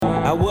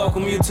I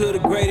welcome you to the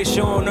greatest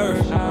show on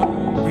earth.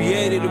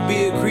 Created to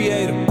be a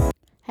creator.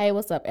 Hey,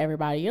 what's up,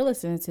 everybody? You're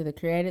listening to the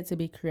Created to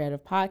be Creative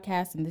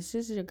podcast, and this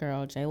is your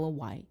girl, Jayla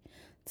White.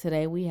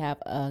 Today we have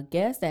a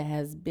guest that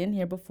has been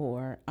here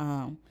before.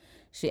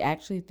 She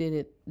actually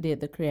did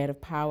the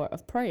creative power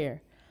of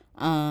prayer.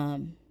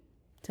 Tell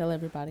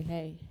everybody,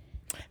 hey.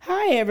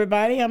 Hi,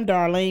 everybody. I'm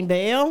Darlene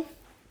Bell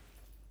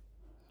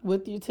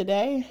with you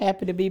today.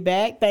 Happy to be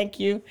back.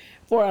 Thank you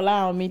for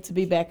allowing me to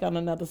be back on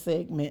another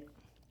segment.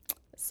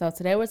 So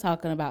today we're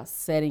talking about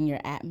setting your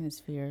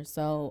atmosphere.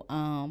 So,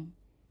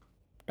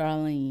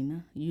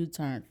 Darlene, you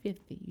turned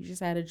 50. You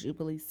just had a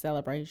Jubilee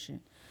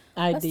celebration.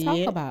 Let's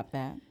talk about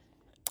that.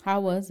 How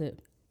was it?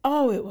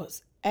 Oh, it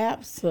was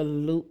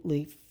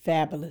absolutely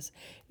fabulous.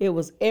 It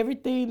was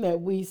everything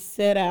that we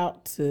set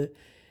out to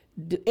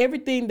do,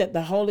 everything that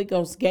the Holy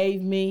Ghost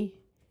gave me.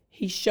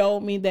 He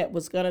showed me that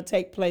was going to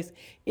take place.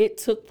 It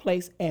took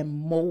place and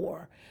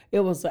more.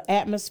 It was an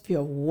atmosphere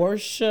of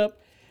worship,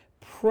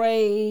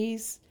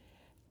 praise,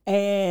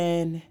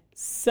 and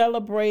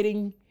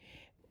celebrating.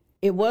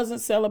 It wasn't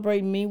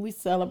celebrating me. We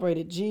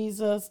celebrated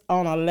Jesus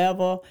on a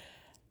level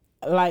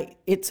like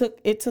it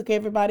took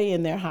everybody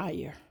in there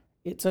higher.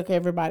 It took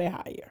everybody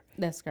higher.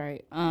 That's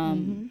great.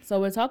 So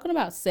we're talking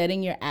about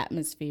setting your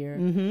atmosphere.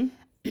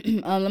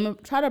 Let me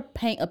try to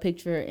paint a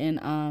picture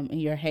in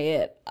your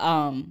head.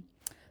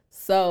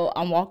 So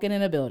I'm walking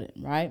in a building,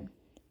 right?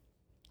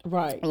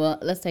 Right. Well,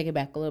 let's take it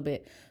back a little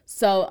bit.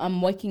 So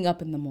I'm waking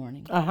up in the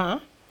morning.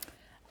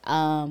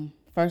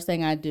 First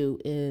thing I do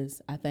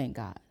is I thank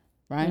God,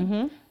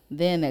 right?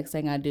 Then next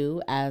thing I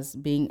do, as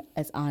being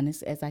as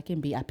honest as I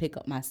can be, I pick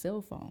up my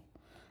cell phone.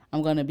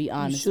 I'm going to be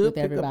honest with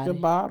everybody. You should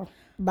pick up your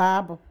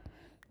Bible.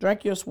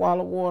 Drink your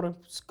swallow water.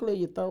 Clear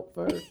your throat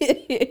first.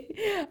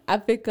 I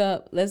pick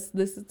up, let's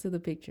listen to the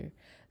picture.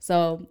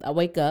 So I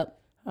wake up.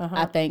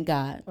 I thank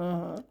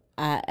God.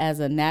 As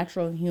a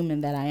natural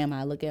human that I am,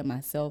 I look at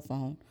my cell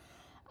phone.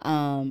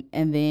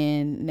 And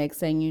then next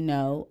thing you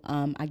know,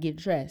 I get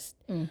dressed.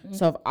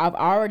 So if I've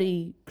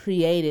already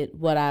created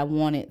what I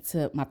wanted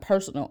to my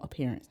personal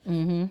appearance,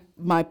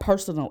 my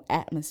personal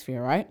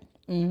atmosphere, right?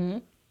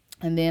 And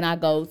then I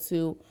go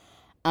to,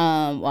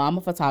 well, I'm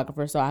a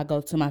photographer, so I go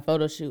to my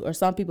photo shoot. Or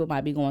some people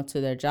might be going to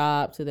their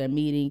job, to their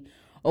meeting,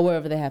 or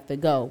wherever they have to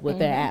go with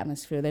their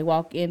atmosphere. They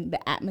walk in,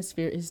 the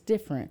atmosphere is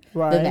different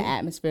than the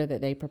atmosphere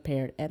that they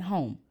prepared at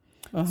home.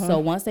 So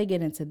once they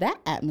get into that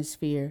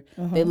atmosphere,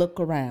 they look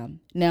around.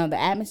 Now, the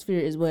atmosphere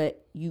is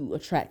what you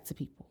attract to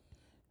people.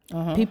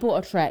 People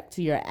attract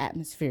to your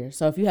atmosphere.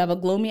 So if you have a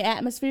gloomy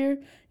atmosphere,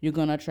 you're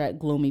going to attract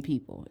gloomy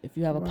people. If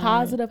you have a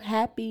positive,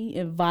 happy,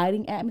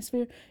 inviting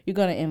atmosphere, you're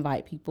going to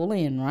invite people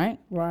in, right?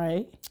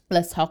 Right.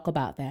 Let's talk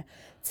about that.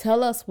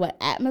 Tell us what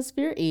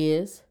atmosphere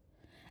is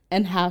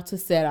and how to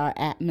set our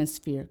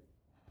atmosphere.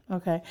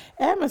 Okay.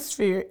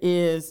 Atmosphere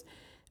is...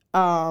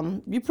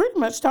 you pretty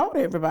much told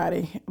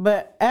everybody,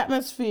 but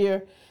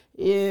atmosphere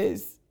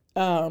is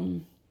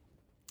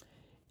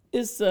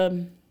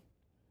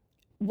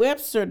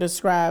Webster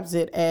describes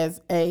it as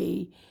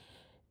a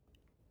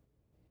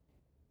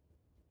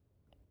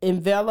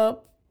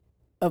envelope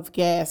of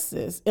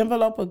gases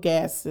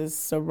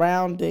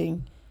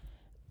surrounding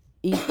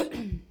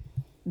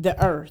the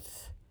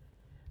earth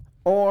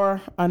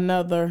or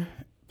another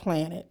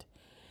planet.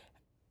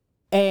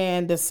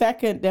 And the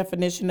second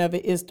definition of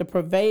it is the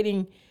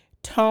pervading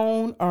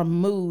tone or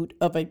mood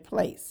of a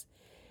place,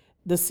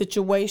 the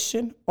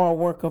situation or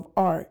work of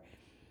art.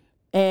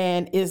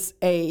 And it's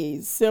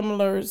a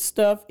similar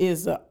stuff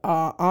is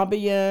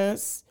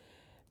ambience,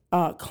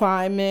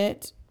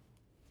 climate,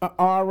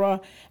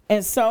 aura.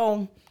 And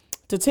so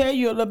to tell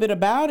you a little bit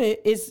about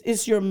it,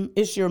 it's your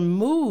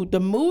mood, the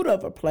mood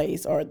of a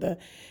place, or the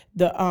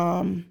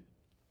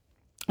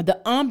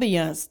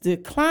ambience, the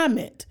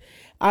climate.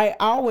 I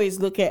always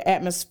look at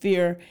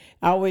atmosphere.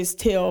 I always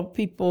tell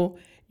people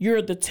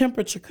you're the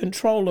temperature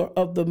controller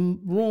of the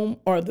room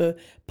or the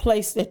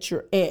place that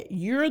you're at.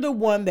 You're the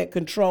one that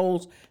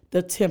controls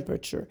the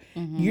temperature.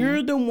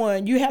 You're the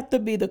one, you have to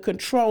be the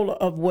controller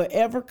of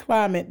whatever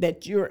climate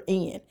that you're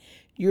in.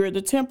 You're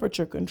the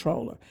temperature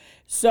controller.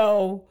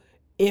 So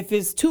if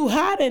it's too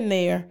hot in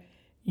there,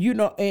 you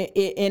know,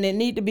 and it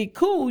need to be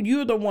cool,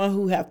 you're the one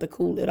who have to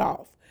cool it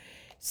off.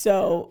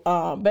 So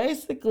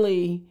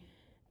basically,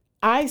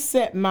 I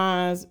set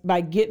mine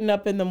by getting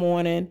up in the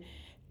morning,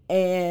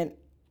 and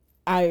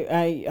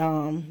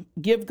I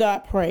give God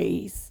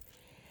praise.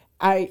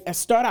 I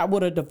start out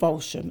with a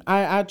devotion.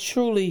 I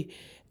truly,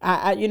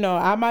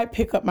 I might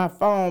pick up my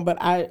phone, but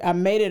I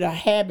made it a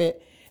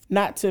habit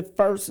not to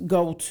first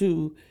go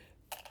to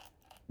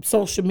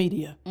social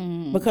media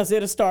because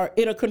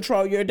it'll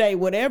control your day.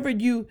 Whatever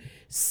you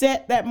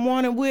set that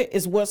morning with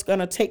is what's going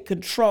to take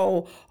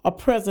control or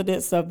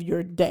precedence of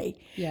your day.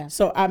 Yeah.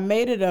 So I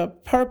made it a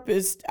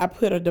purpose. I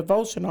put a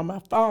devotion on my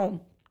phone.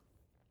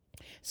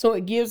 So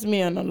it gives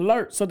me an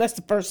alert. So that's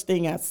the first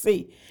thing I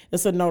see.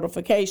 It's a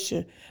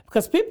notification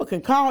because people can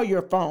call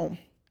your phone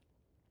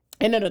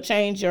and it'll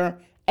change your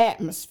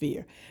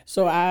atmosphere.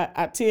 So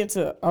I tend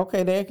to,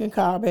 okay, they can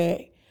call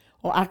back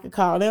or I can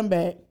call them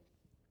back.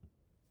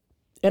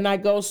 and I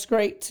go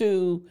straight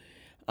to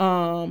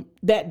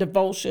that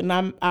devotion.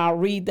 I'll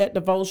read that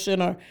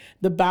devotion, or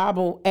the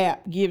Bible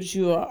app gives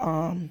you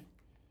a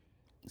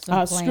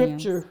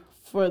scripture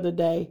for the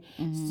day.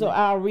 So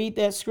I'll read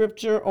that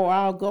scripture, or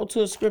I'll go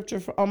to a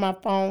scripture on my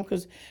phone,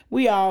 because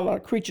we all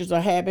are creatures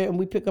of habit and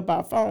we pick up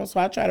our phones. So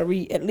I try to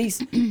read at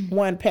least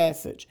one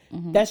passage.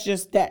 That's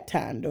just that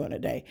time during the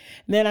day.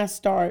 And then I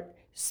start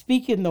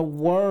speaking the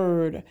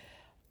word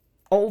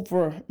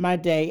over my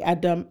day. I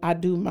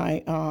do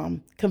my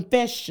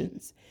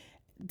confessions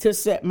to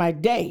set my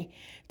day,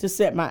 to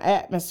set my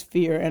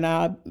atmosphere. And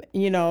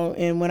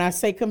and when I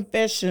say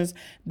confessions,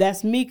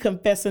 that's me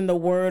confessing the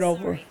word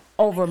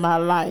over my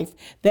life.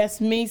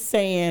 That's me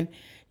saying,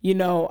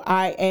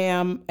 I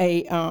am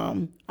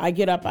I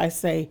get up, I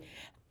say,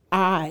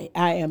 I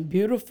am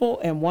beautiful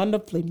and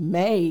wonderfully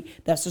made.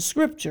 That's a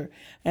scripture.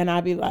 And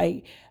I be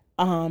like,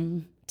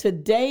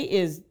 today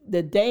is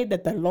the day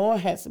that the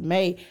Lord has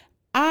made.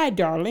 I,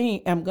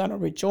 Darlene, am going to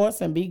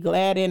rejoice and be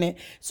glad in it.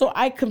 So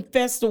I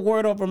confess the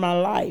word over my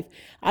life.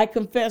 I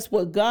confess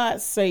what God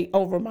say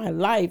over my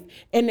life.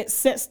 And it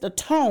sets the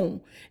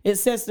tone. It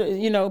sets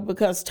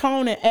because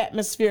tone and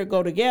atmosphere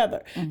go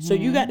together. So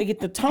you got to get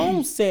the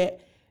tone set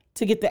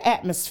to get the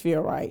atmosphere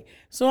right.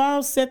 So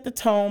I'll set the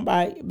tone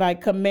by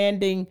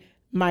commanding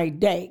my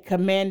day,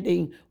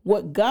 commanding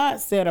what God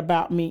said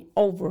about me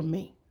over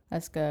me.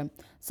 That's good.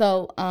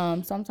 So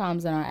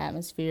sometimes in our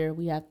atmosphere,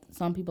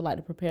 some people like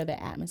to prepare their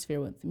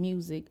atmosphere with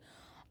music,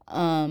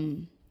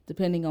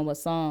 depending on what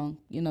song,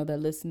 they're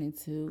listening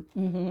to.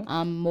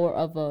 I'm more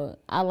of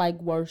I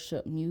like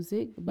worship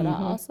music, but I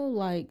also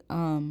like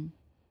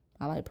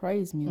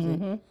praise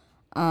music,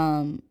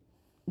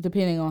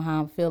 depending on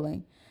how I'm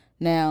feeling.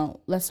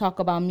 Now, let's talk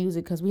about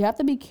music, because we have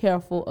to be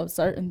careful of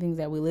certain things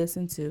that we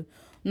listen to. I'm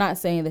not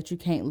saying that you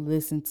can't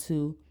listen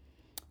to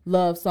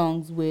love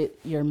songs with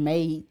your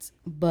mates,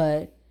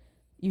 but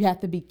you have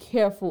to be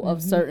careful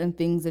of certain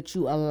things that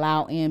you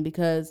allow in,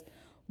 because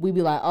we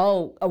be like,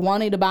 oh,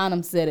 Juanita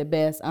Bynum said it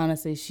best.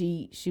 Honestly,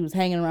 she was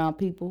hanging around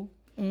people.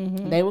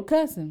 They were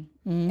cussing.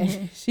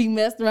 And she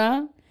messed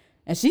around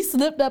and she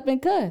slipped up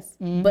and cussed.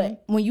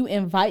 But when you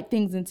invite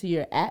things into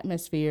your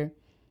atmosphere,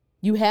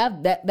 you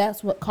have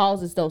that's what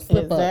causes those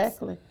slip-ups.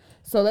 Exactly.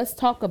 So let's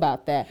talk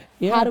about that.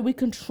 Yeah. How do we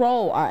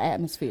control our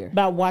atmosphere?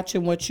 By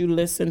watching what you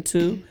listen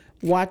to,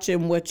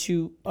 watching what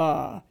you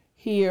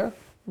hear,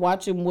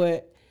 watching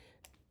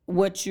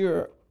what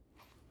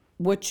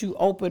you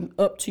open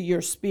up to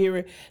your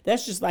spirit.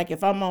 That's just like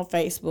if I'm on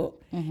Facebook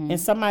and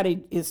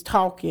somebody is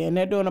talking and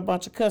they're doing a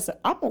bunch of cussing,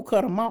 I'm going to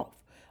cut them off.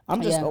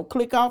 I'm just going to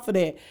click off of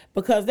that,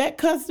 because that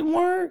cussing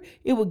word,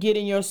 it will get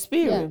in your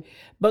spirit.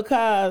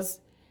 Because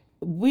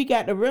we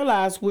got to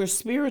realize we're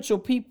spiritual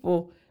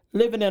people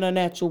living in a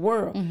natural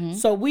world.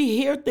 So we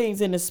hear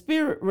things in the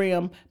spirit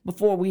realm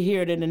before we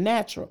hear it in the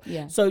natural.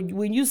 So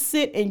when you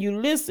sit and you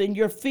listen,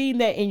 you're feeding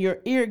that in your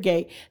ear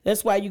gate.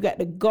 That's why you got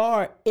to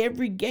guard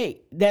every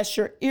gate. That's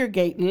your ear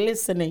gate,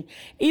 listening.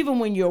 Even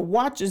when you're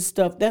watching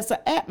stuff, that's an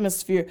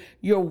atmosphere.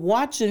 You're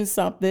watching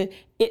something,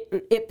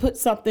 it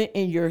puts something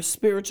in your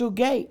spiritual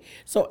gate.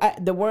 So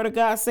the word of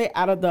God say,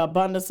 out of the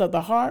abundance of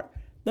the heart,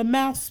 the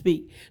mouth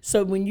speak.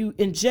 So when you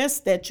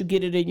ingest that, you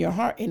get it in your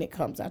heart and it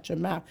comes out your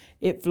mouth.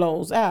 It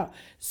flows out.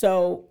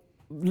 So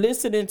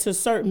listening to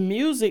certain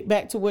music,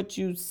 back to what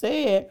you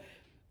said,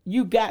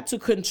 you got to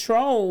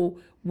control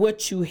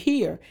what you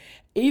hear.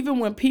 Even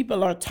when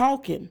people are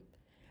talking,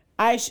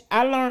 I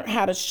learned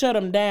how to shut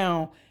them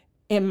down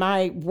in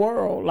my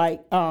world.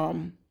 Like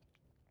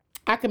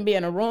I can be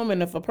in a room,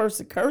 and if a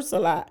person curse a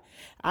lot,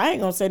 I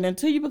ain't gonna say nothing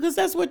to you, because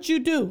that's what you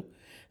do.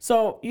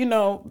 So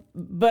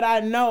but I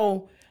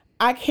know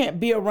I can't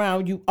be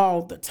around you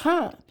all the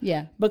time.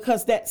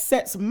 Because that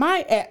sets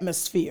my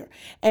atmosphere.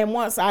 And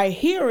once I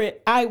hear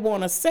it, I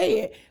want to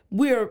say it.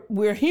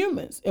 We're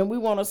humans, and we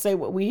want to say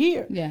what we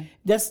hear.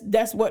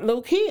 That's what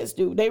little kids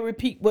do. They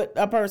repeat what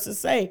a person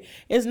say.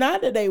 It's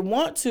not that they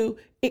want to.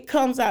 It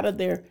comes out of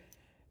their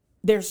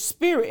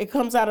spirit. It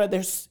comes out of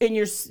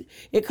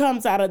it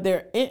comes out of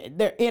their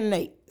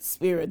innate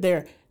spirit,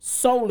 their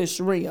soulish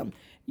realm.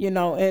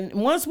 And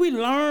once we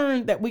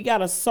learn that we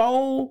got a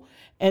soul,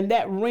 and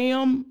that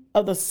realm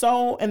of the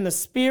soul and the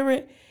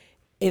spirit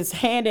is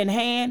hand in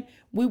hand,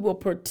 we will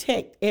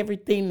protect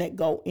everything that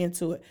go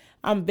into it.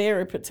 I'm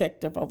very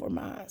protective over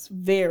mine.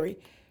 Very,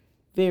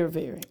 very,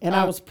 very. And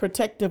I was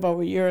protective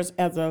over yours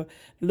as a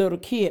little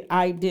kid.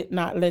 I did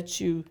not let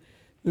you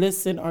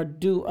listen or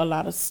do a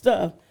lot of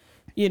stuff,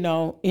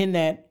 in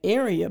that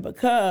area,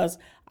 because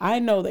I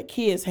know that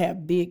kids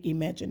have big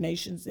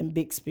imaginations and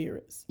big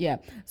spirits.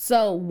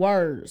 So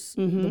words,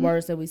 the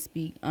words that we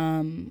speak,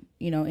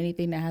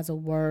 anything that has a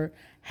word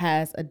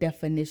has a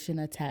definition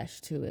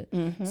attached to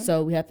it.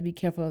 So we have to be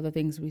careful of the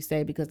things we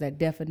say, because that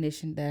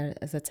definition that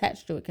is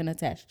attached to it can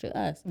attach to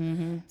us.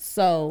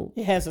 So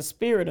it has a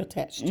spirit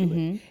attached to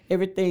it.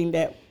 Everything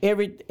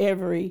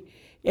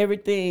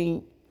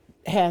everything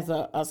has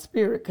a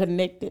spirit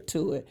connected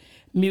to it.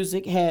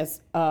 Music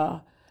has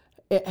a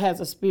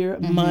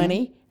spirit.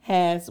 Money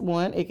has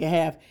one. It can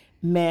have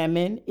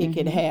mammon. It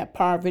could have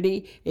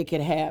poverty. It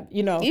could have,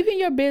 Even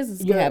your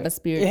business can have a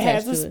spirit. It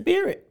has a attached to it.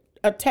 spirit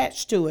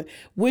attached to it,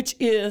 which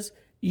is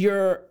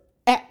your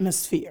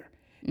atmosphere.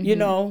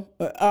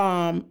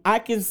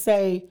 I can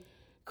say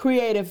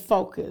creative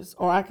focus,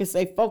 or I can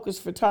say focus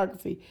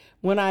photography.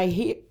 When I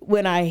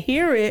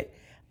hear it,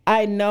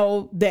 I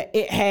know that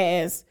it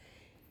has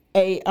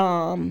a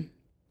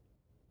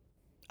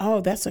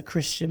that's a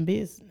Christian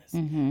business.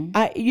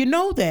 You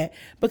know that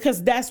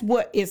because that's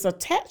what is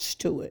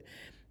attached to it.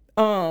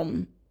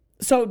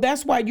 So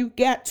that's why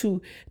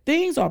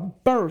things are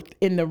birthed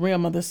in the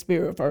realm of the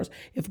spirit first.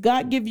 If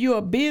God give you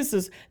a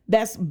business,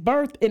 that's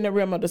birthed in the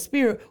realm of the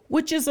spirit,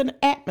 which is an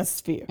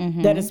atmosphere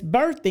that is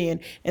birthed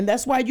in. And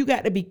that's why you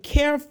got to be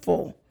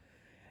careful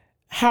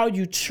how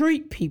you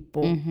treat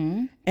people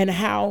and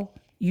how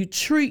you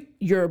treat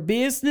your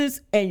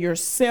business and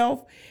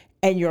yourself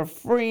and your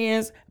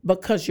friends,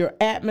 because your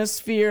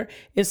atmosphere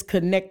is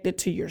connected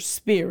to your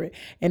spirit.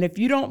 And if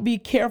you don't be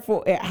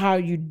careful at how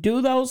you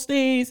do those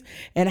things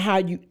and how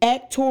you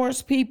act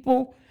towards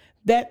people,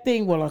 that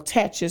thing will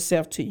attach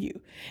itself to you.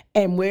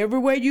 And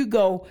wherever you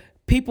go,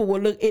 people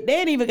will look. They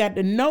ain't even got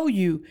to know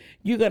you.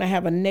 You're going to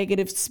have a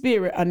negative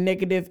spirit, a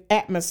negative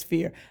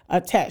atmosphere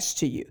attached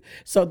to you.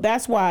 So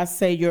that's why I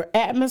say your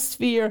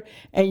atmosphere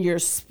and your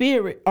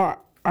spirit are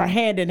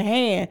hand in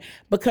hand,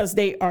 because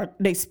they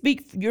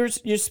speak. Your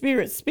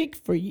spirit speak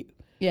for you.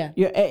 Yeah,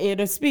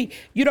 it'll speak.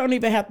 You don't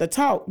even have to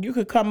talk. You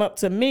could come up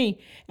to me,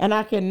 and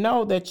I can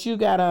know that you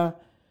got a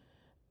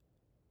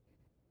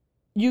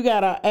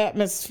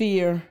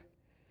atmosphere.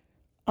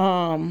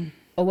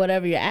 Or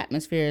whatever your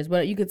atmosphere is,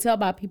 but you could tell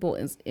by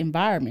people's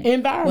environment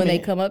when they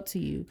come up to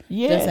you.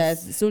 Yes.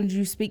 Just as soon as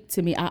you speak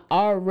to me, I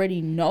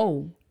already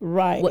know.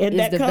 Right. What and is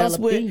that comes developed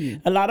with, in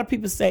you. a lot of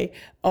people say,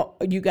 oh,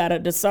 you got a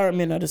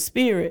discernment of the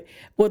spirit.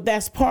 Well,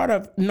 that's part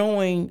of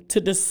knowing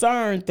to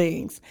discern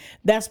things.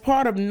 That's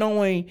part of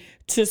knowing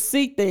to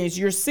see things.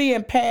 You're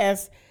seeing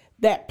past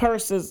that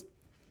person's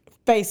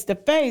face to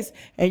face,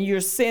 and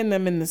you're seeing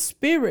them in the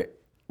spirit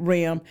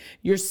realm.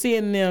 You're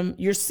seeing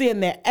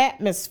their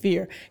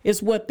atmosphere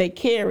is what they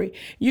carry.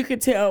 You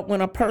could tell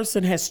when a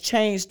person has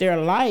changed their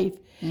life,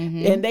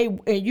 and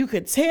you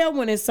could tell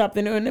when it's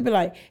something, and they'll be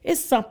like, it's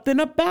something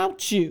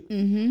about you.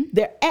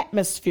 Their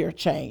atmosphere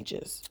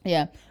changes.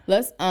 Yeah.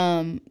 Let's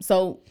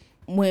so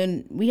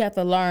when we have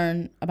to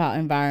learn about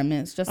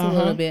environments just a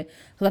little bit,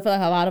 because I feel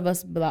like a lot of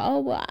us be like, oh,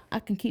 well, I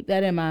can keep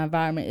that in my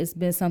environment. It's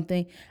been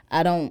something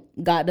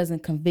God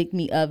doesn't convict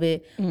me of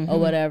it or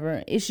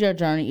whatever. It's your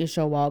journey. It's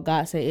your walk.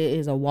 God said it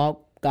is a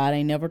walk. God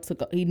he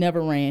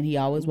never ran. He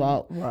always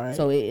walked. Right.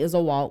 So it is a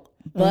walk.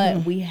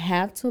 But we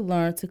have to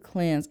learn to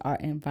cleanse our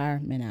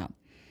environment out.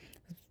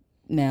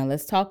 Now,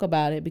 let's talk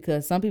about it,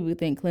 because some people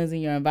think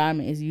cleansing your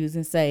environment is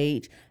using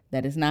sage.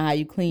 That is not how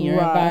you clean your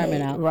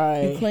environment out.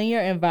 Right. You clean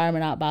your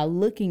environment out by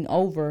looking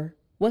over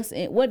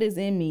what is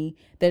in me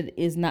that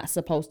is not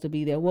supposed to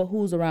be there.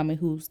 Who's around me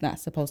who's not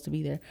supposed to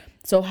be there.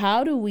 So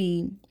how do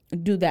we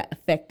do that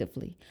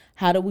effectively?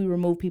 How do we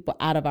remove people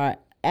out of our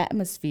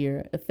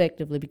atmosphere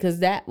effectively? Because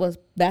that's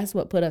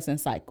what put us in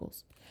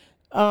cycles.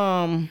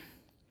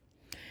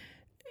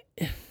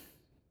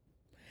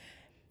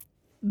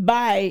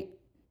 By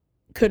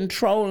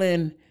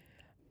controlling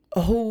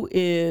who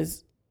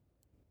is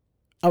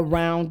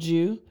around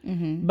you,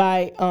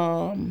 by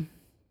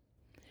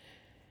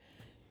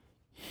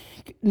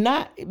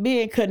not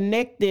being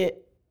connected.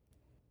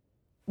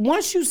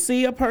 Once you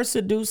see a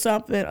person do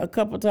something a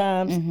couple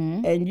times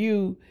and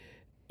you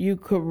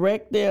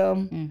correct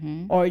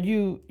them, or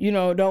you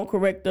don't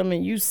correct them,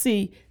 and you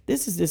see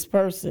this is this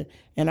person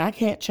and I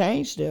can't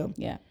change them.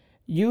 Yeah.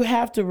 You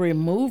have to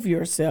remove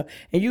yourself,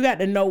 and you got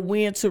to know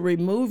when to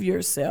remove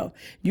yourself.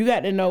 You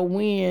got to know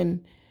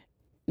when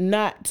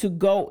not to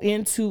go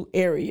into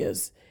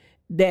areas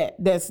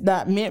that's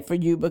not meant for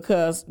you,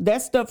 because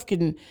that stuff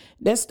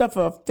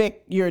will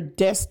affect your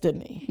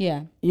destiny.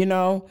 Yeah.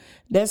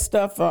 That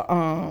stuff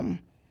will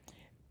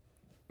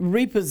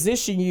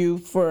reposition you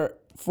for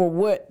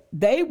what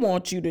they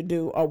want you to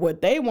do or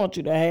what they want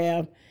you to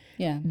have,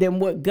 than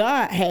what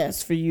God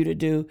has for you to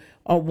do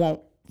or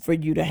want for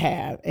you to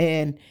have.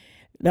 And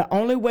the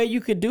only way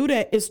you could do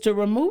that is to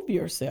remove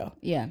yourself.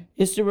 Yeah.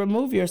 It's to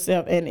remove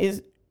yourself, and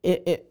it's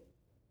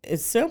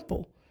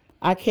simple.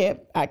 I can't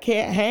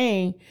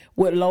hang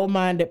with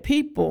low-minded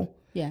people.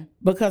 Yeah.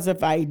 Because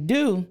if I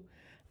do,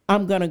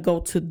 I'm gonna go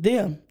to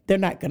them. They're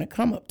not gonna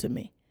come up to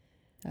me.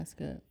 That's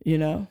good.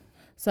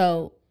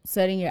 So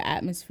setting your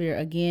atmosphere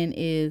again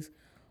is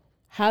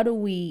how do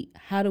we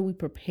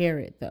prepare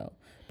it though?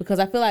 Because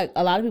I feel like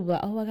a lot of people are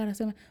like, oh, I gotta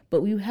say,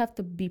 but you have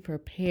to be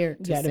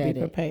prepared to set it. You gotta be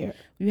prepared.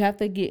 You have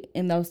to get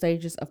in those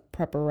stages of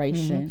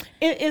preparation.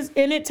 It is,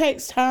 and it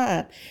takes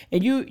time,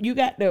 and you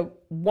got to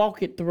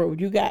walk it through.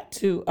 You got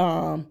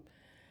to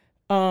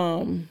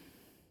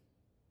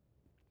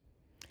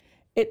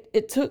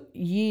It took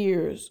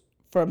years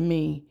for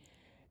me,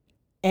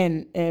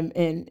 and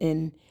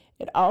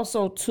it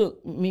also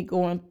took me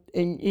going,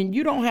 and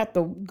you don't have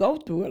to go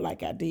through it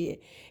like I did.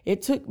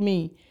 It took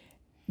me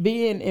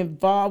being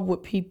involved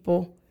with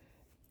people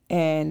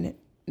and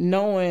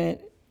knowing,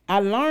 I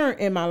learned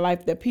in my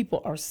life that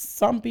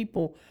some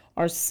people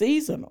are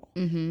seasonal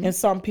and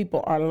some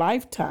people are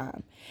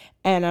lifetime.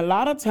 And a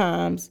lot of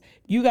times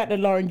you got to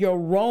learn your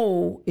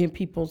role in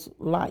people's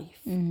life.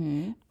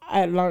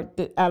 I learned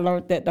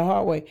that the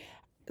hard way.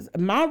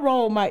 My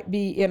role might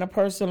be in a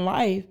person's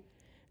life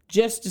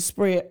just to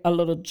spread a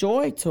little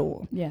joy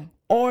to them,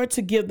 or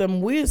to give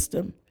them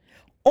wisdom,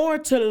 or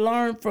to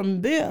learn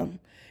from them.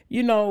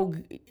 You know,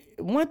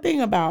 one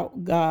thing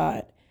about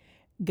God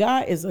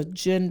is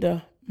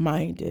agenda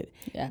minded.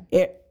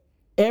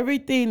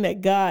 Everything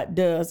that God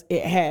does,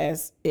 it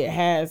has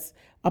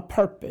a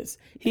purpose.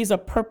 He's a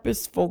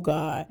purposeful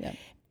God.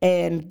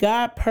 And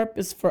God's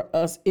purpose for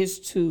us is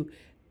to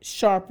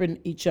sharpen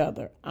each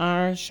other.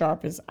 Iron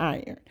sharpens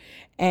iron.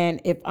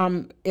 And if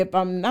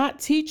I'm not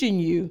teaching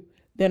you,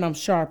 then I'm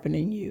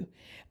sharpening you.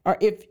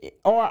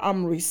 Or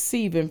I'm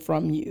receiving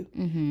from you.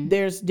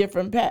 There's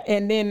different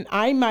and then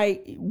I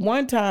might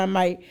one time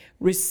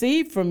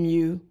receive from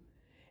you,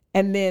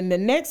 and then the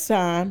next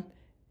time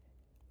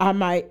I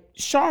might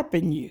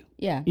sharpen you.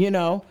 You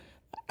know,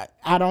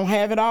 I don't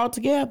have it all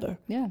together.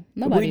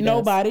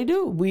 Nobody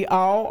do. We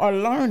all are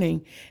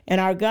learning,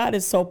 and our God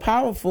is so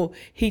powerful.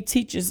 He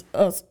teaches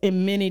us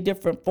in many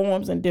different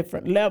forms and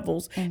different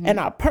levels. And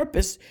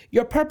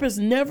your purpose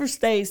never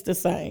stays the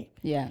same.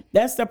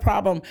 That's the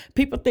problem.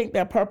 People think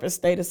their purpose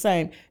stay the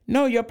same.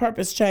 No, your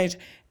purpose changed.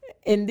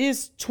 In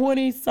this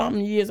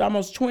 20-something years,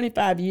 almost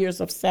 25 years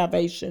of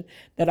salvation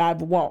that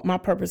I've walked, my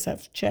purpose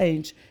has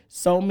changed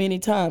so many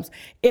times.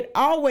 It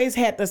always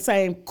had the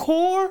same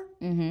core,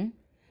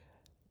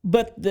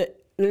 but the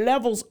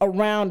levels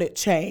around it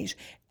change.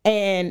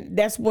 And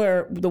that's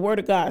where the word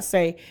of God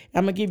say,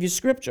 I'm going to give you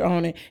scripture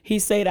on it. He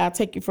said, I'll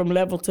take you from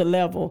level to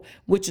level,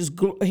 which is,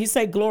 he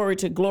said glory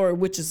to glory,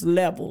 which is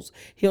levels.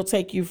 He'll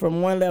take you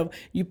from one level.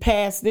 You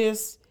pass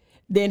this,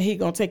 then he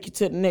going to take you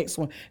to the next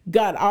one.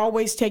 God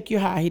always take you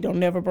high. He don't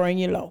never bring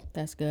you low.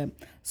 That's good.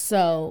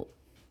 So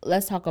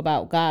let's talk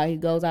about God. He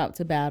goes out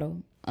to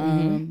battle,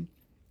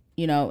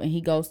 you know, and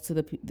he goes to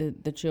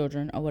the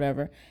children or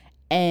whatever.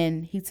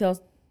 And he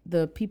tells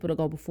the people to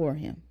go before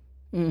him.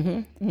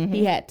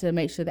 He had to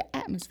make sure the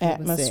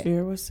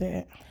atmosphere was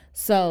set.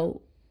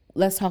 So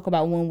let's talk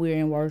about when we're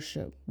in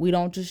worship. We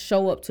don't just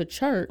show up to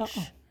church.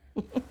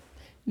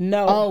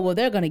 No. Oh, well,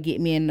 they're going to get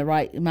me in the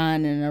right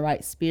mind and the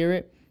right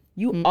spirit.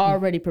 You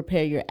already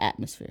prepare your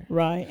atmosphere.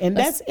 Right. And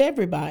that's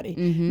everybody.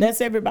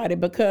 That's everybody,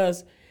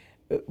 because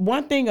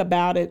one thing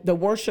about it, the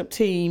worship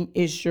team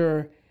is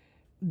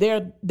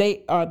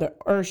they are the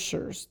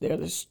ushers. They're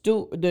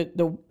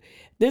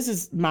this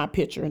is my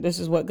picture. This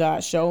is what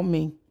God showed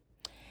me.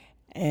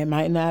 It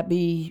might not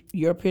be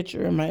your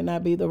picture. It might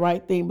not be the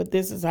right thing, but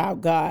this is how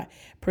God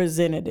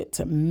presented it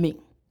to me.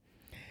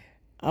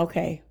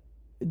 Okay.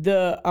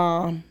 The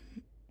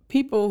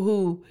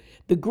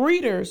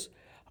greeters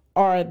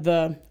are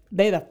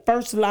they're the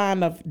first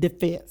line of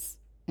defense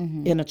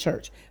in a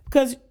church,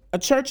 because a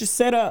church is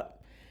set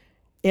up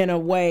in a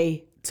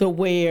way to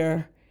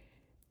where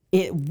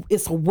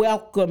it's a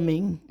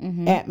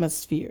welcoming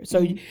atmosphere. So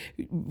you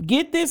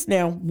get this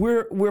now,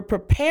 we're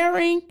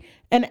preparing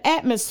an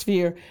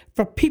atmosphere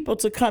for people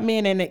to come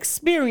in and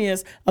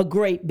experience a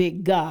great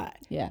big God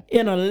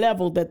in a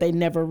level that they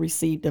never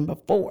received him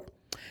before.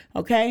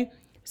 Okay?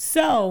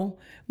 So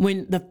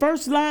when the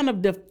first line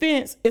of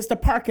defense is the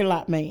parking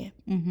lot man.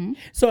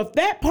 So if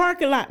that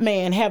parking lot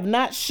man have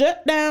not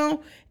shut down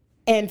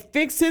and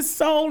fixed his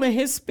soul and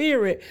his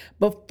spirit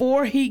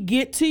before he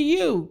get to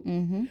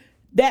you,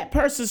 that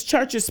person's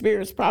church's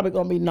spirit is probably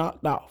going to be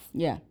knocked off.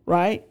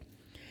 Right?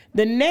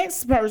 The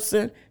next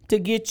person to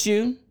get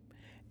you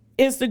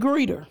is the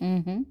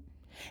greeter.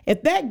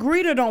 If that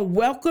greeter don't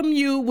welcome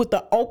you with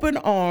the open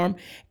arm,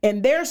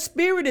 and their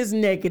spirit is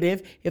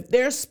negative, if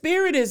their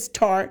spirit is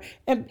tart,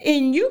 and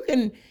you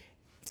can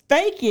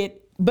fake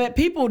it, but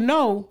people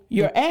know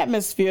your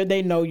atmosphere,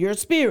 they know your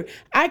spirit.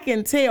 I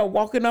can tell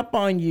walking up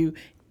on you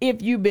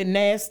if you've been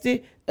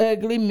nasty,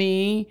 ugly,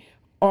 mean,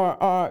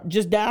 or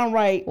just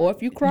downright, or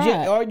if you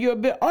cried, or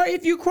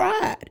if you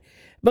cried,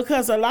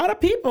 because a lot of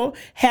people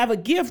have a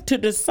gift to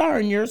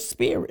discern your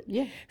spirit.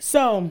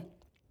 So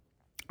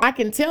I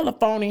can tell a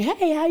phony,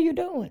 hey, how you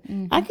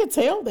doing? I can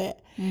tell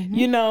that,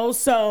 you know,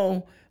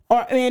 so,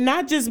 and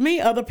not just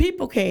me, other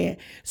people can.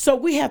 So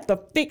we have to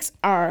fix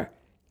our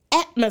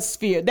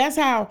atmosphere. That's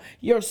how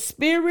your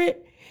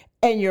spirit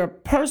and your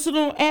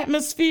personal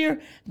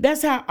atmosphere,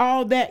 that's how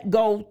all that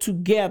go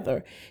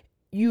together.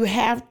 You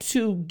have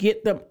to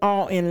get them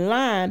all in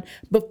line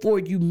before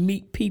you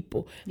meet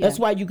people. That's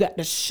why you got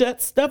to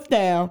shut stuff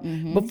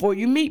down before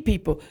you meet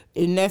people.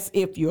 And that's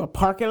if you're a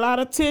parking lot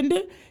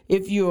attendant,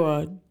 if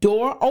you're a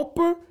door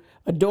opener,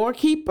 a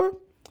doorkeeper,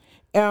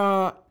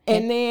 and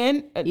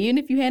then even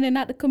if you handing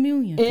out the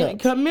communion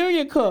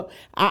cup.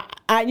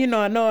 I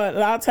know a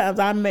lot of times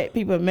I met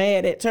people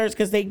mad at church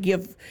because they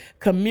give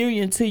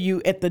communion to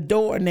you at the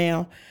door.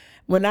 Now,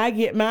 when I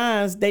get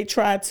mine, they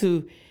try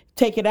to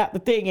take it out the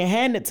thing and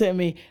hand it to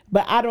me,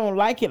 but I don't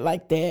like it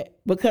like that,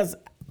 because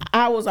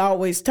I was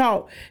always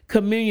taught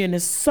communion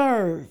is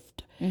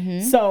served.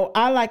 So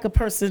I like a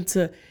person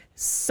to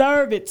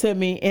serve it to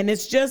me, and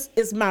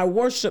it's my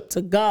worship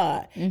to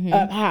God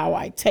of how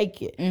I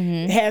take it.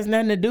 It has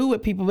nothing to do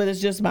with people, but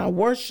it's just my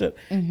worship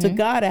to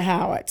God of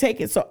how I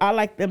take it. So I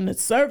like them to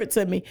serve it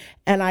to me,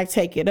 and I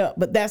take it up.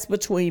 But that's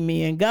between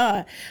me and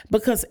God,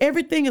 because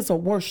everything is a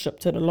worship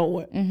to the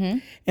Lord.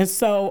 And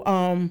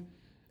so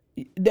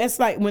that's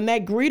like when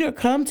that greeter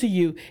come to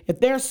you, if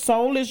their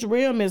soulish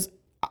realm is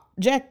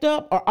jacked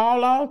up or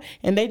all off,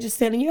 and they just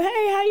telling you,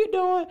 hey, how you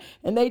doing?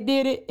 And they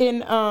did it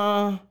in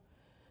a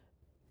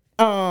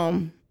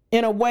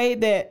way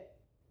that,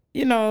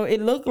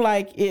 it looked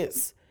like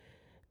it's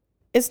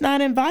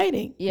not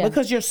inviting,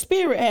 because your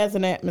spirit has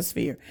an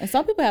atmosphere. And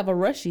some people have a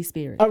rushy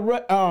spirit.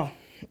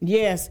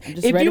 Yes. I'm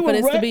just ready for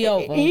this to be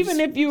over. Even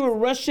if you were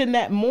rushing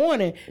that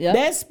morning,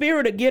 that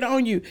spirit will get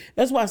on you.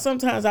 That's why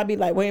sometimes I'll be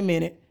like, wait a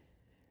minute.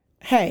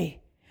 Hey,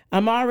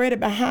 I'm already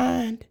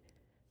behind.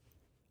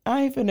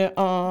 I ain't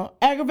finna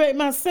aggravate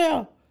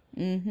myself.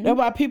 That's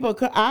why people,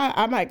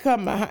 I might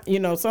come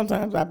behind,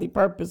 sometimes I be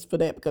purpose for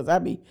that, because I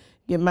be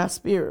getting my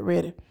spirit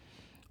ready.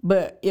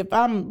 But if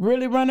I'm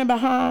really running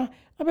behind,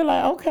 I'll be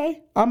like,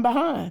 okay, I'm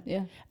behind.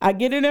 Yeah. I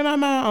get it in my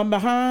mind, I'm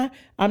behind.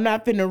 I'm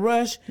not finna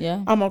rush.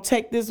 Yeah. I'm gonna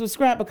take this with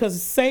scrap,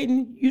 because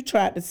Satan, you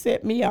tried to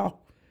set me off,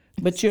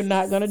 but you're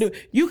not gonna do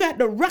it. You got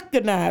to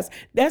recognize.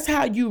 That's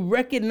how you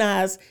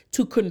recognize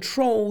to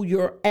control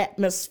your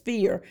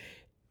atmosphere,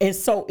 and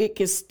so it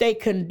can stay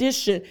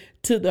conditioned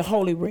to the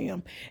holy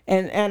realm.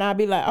 And I'll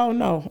be like, oh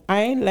no,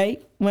 I ain't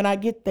late. When I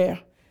get there,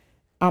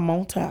 I'm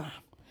on time.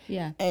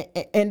 Yeah.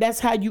 And that's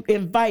how you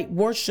invite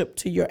worship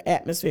to your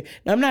atmosphere.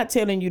 Now, I'm not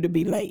telling you to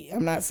be late.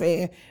 I'm not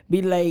saying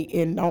be late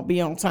and don't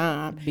be on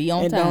time. Be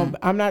on time.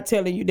 I'm not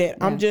telling you that.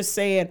 Yeah. I'm just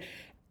saying,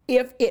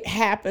 if it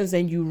happens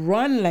and you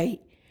run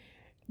late,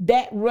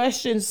 that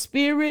rushing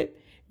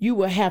spirit, you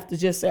will have to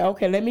just say,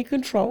 okay, let me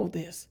control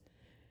this.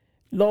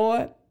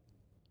 Lord,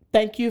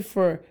 thank you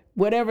for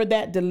whatever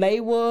that delay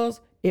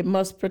was. It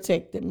must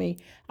protected me.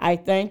 I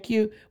thank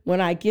you. When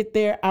I get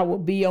there, I will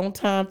be on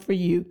time for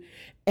you.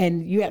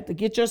 And you have to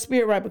get your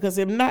spirit right, because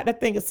if not,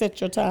 that thing will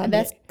set your time. And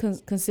that's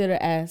considered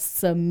as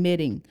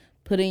submitting,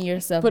 putting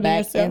yourself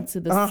back into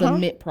the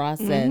submit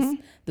process,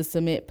 the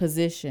submit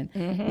position.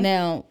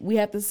 Now, we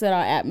have to set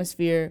our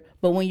atmosphere,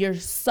 but when you're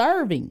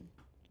serving,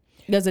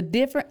 there's a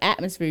different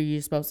atmosphere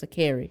you're supposed to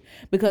carry,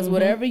 because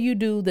whatever you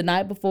do the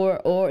night before,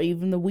 or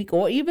even the week,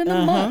 or even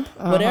the month,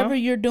 whatever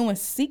you're doing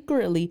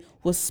secretly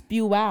will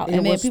spew out.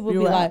 And then people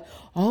will be like,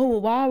 oh,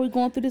 well, why are we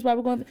going through this? Why are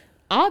we going through?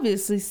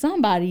 Obviously,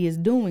 somebody is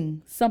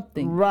doing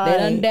something. Right. They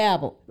done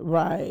dabbled.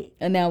 Right.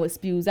 And now it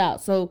spews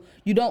out. So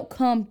you don't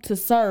come to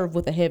serve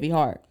with a heavy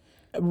heart.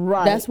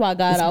 Right. That's why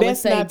God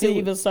always say, it's best not to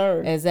even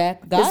serve.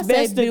 Exactly. God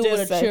says do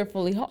with a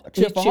cheerful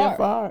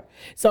heart.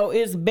 So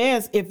it's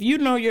best, if you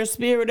know your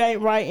spirit ain't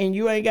right and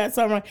you ain't got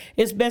something right,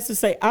 it's best to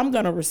say, I'm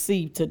going to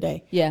receive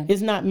today. Yeah.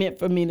 It's not meant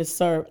for me to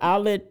serve.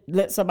 I'll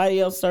let somebody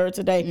else serve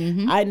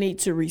today. I need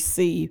to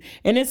receive.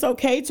 And it's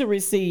okay to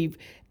receive.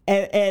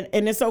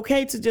 And it's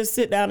okay to just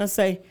sit down and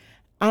say,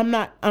 I'm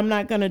not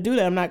going to do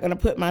that. I'm not going to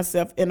put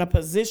myself in a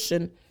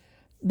position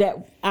that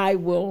I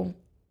will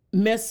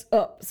mess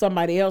up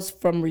somebody else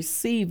from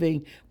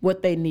receiving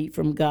what they need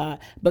from God.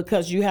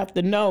 Because you have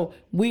to know,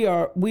 we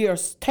are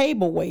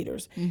table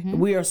waiters.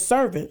 We are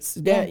servants.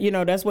 That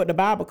that's what the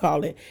Bible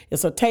call it.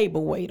 It's a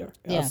table waiter,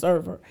 a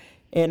server.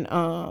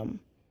 And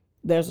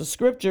there's a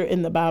scripture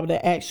in the Bible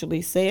that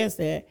actually says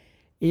that,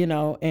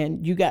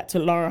 and you got to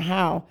learn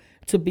how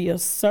to be a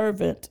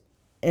servant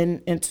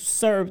and to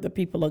serve the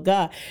people of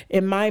God.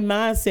 In my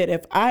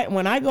mindset,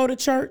 when I go to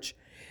church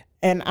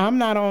and I'm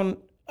not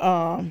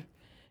on,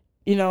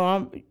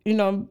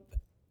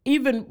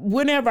 even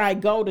whenever I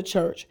go to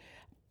church,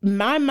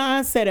 my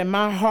mindset and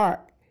my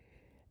heart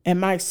and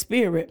my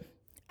spirit,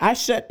 I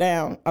shut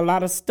down a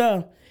lot of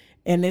stuff.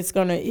 And it's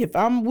gonna, if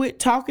I'm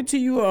talking to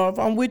you, or if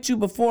I'm with you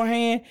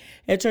beforehand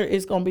at church,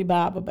 it's gonna be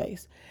Bible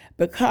based,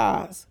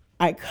 because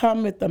I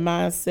come with the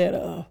mindset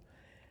of,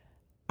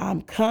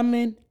 I'm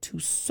coming to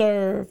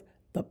serve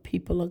the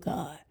people of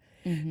God.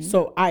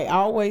 So I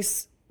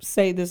always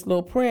say this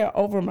little prayer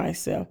over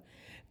myself.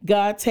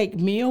 God, take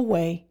me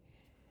away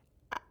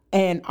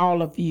and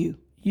all of you.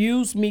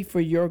 Use me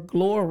for your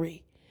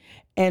glory,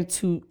 and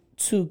to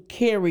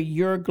carry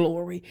your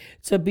glory,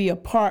 to be a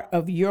part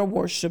of your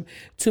worship,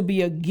 to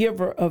be a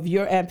giver of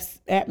your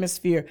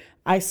atmosphere.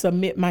 I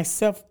submit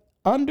myself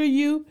under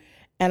you,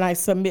 and I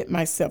submit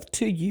myself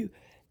to you,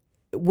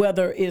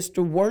 whether it's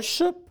through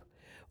worship,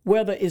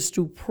 whether it's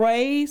through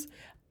praise.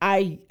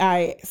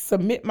 I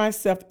submit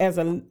myself as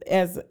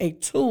a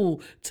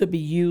tool to be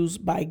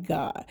used by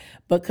God.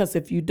 Because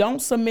if you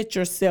don't submit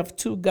yourself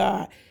to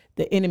God,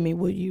 the enemy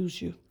will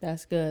use you.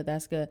 That's good.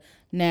 That's good.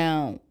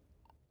 Now,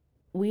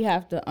 we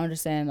have to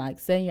understand, like,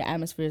 setting your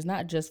atmosphere is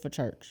not just for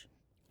church.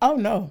 Oh,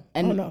 no.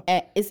 And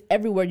it's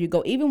everywhere you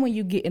go. Even when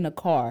you get in a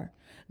car,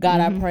 God,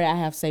 I pray I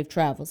have safe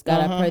travels.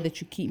 God, I pray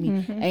that you keep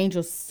me.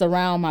 Angels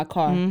surround my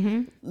car.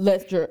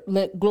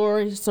 Let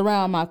glory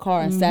surround my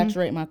car and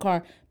saturate my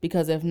car.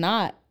 Because if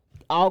not,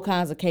 all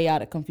kinds of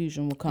chaotic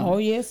confusion will come. Oh,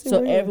 yes, it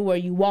So will. everywhere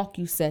you walk,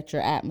 you set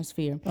your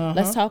atmosphere.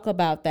 Let's talk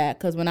about that,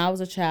 because when I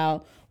was a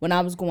child, when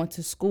I was going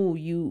to school,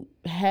 you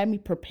had me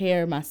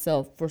prepare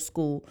myself for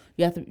school.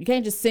 You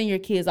can't just send your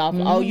kids off.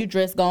 Oh, you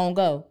dressed,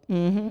 go.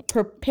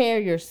 Prepare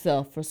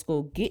yourself for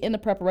school. Get in the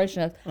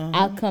preparation of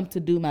I'll come to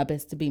do my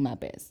best to be my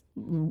best.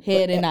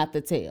 Head and not the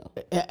tail.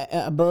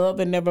 Above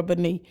and never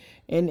beneath.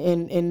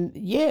 And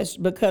yes,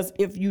 because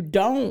if you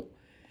don't,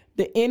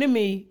 the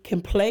enemy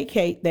can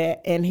placate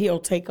that and he'll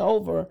take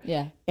over.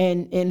 Yeah.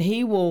 And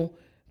he will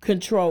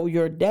control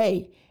your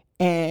day.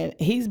 And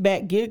he's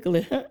back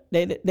giggling.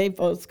 They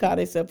folks call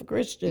themselves a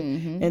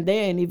Christian, and they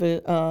ain't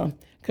even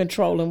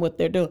controlling what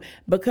they're doing.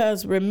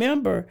 Because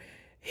remember,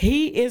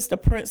 he is the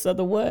prince of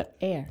the what?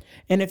 Air.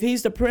 And if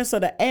he's the prince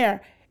of the air,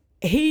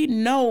 he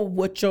know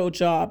what your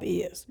job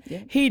is.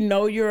 Yeah. He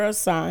know your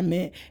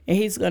assignment, and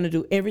he's going to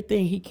do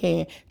everything he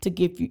can to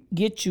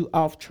get you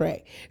off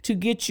track, to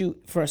get you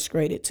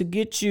frustrated, to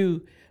get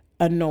you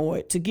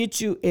annoyed, to get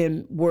you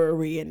in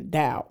worry and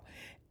doubt.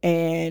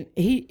 And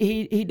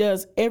he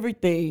does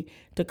everything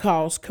to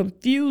cause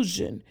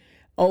confusion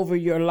over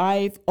your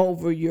life,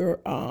 over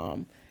your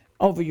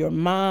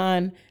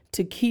mind,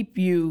 to keep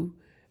you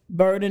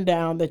burdened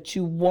down, that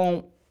you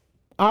won't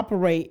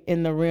operate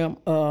in the realm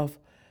of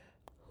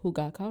who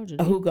God called you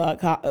to. Who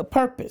God called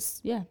purpose.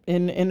 Yeah.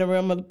 In the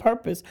realm of the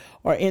purpose,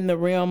 or in the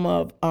realm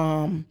of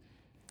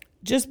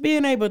just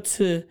being able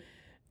to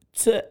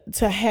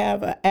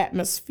have an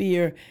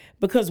atmosphere,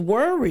 because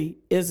worry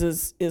is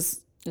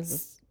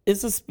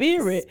a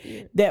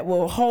spirit that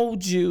will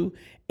hold you,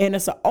 and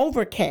it's an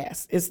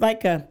overcast. It's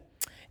like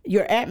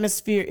your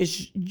atmosphere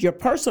is your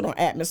personal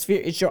atmosphere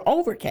is your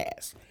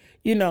overcast.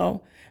 You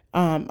know,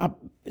 as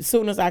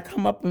soon as I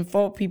come up and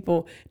for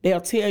people, they'll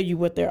tell you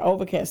what their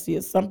overcast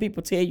is. Some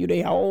people tell you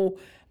their whole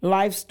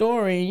life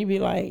story, and you be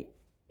like,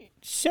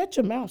 shut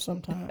your mouth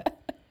sometime.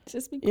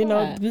 Just be quiet. You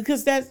know,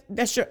 because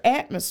that's your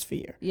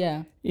atmosphere.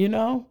 Yeah. You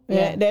know,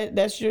 Yeah.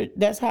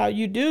 That's how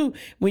you do.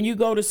 When you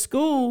go to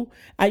school,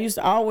 I used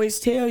to always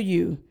tell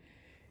you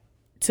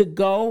to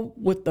go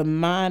with the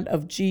mind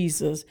of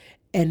Jesus,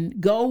 and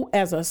go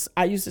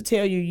I used to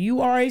tell you,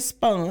 you are a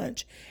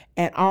sponge,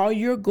 and all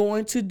you're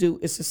going to do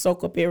is to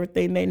soak up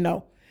everything they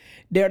know.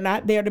 They're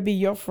not there to be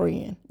your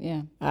friend.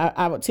 Yeah.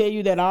 I would tell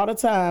you that all the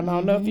time. I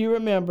don't know if you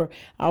remember.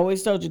 I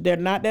always told you, they're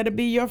not there to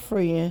be your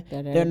friend.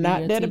 They're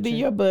not there to be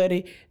your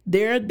buddy.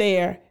 They're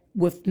there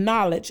with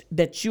knowledge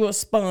that you're a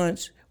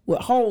sponge with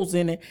holes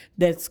in it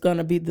that's going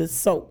to be the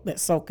soak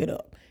it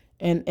up.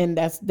 And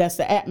that's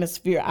the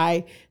atmosphere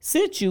I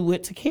sent you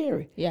with to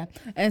carry. Yeah.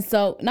 And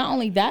so not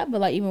only that,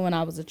 but like even when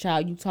I was a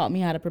child, you taught me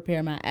how to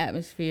prepare my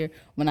atmosphere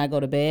when I go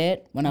to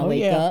bed, when I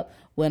wake up,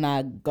 when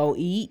I go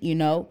eat. You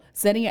know,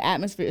 setting your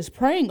atmosphere is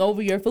praying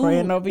over your food.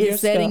 Praying over your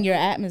setting stuff. your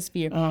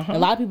atmosphere. A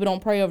lot of people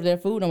don't pray over their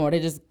food no more. They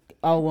just,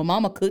 oh, well,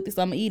 mama cooked this,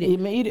 I'm going to eat it.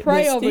 Eat it.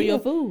 Pray But over still, your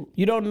food.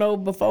 You don't know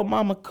before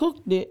mama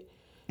cooked it.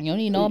 You don't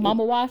even know if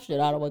mama washed it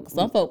all the way, because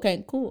some folk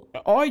can't cook.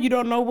 Or you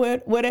don't know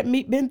what that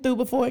meat been through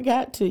before it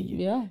got to you.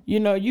 Yeah. You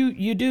know,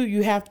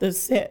 you have to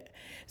set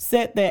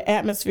that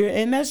atmosphere,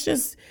 and that's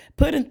just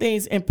putting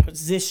things in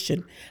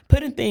position,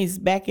 putting things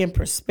back in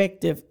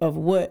perspective of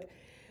what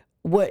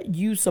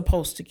you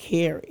supposed to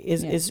carry.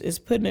 Is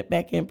putting it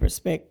back in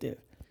perspective.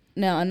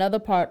 Now, another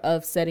part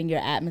of setting your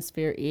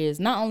atmosphere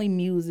is not only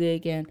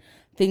music and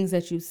things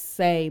that you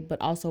say, but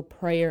also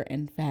prayer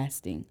and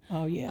fasting.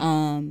 Oh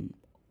yeah.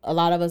 A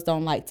lot of us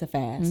don't like to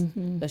fast.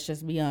 Let's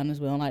just be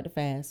honest. We don't like to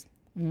fast.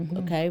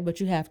 Okay,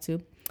 but you have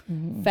to.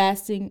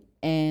 Fasting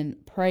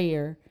and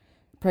prayer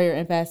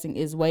and fasting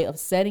is a way of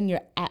setting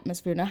your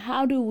atmosphere. Now,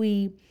 how do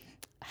we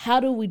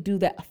do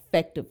that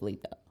effectively,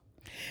 though?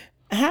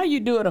 How you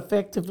do it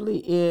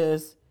effectively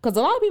is, because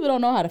a lot of people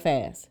don't know how to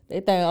fast. They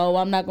think, oh,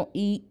 I'm not gonna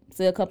eat,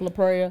 say a couple of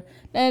prayer.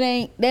 That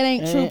ain't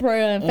true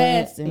prayer and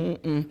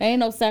fasting.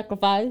 Ain't no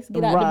sacrifice.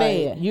 Get out the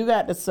bed. You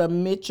got to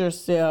submit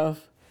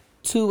yourself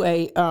to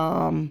a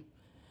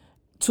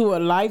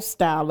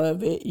lifestyle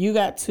of it. You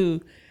got to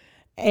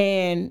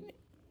go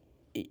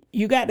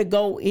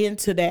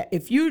into that.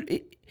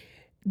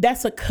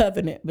 That's a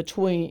covenant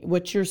between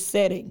what you're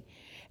setting.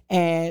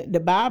 And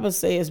the Bible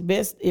says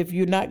best if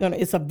you're not gonna.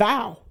 It's a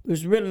vow.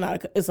 It's really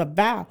not. It's a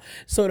vow.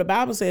 So the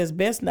Bible says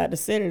best not to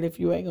set it if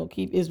you ain't gonna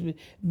keep. It's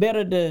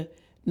better to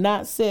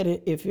not set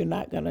it if you're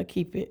not gonna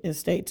keep it and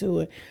stay to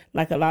it.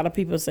 Like a lot of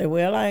people say,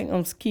 well, I ain't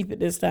gonna keep it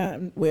this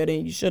time. Well,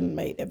 then you shouldn't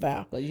make that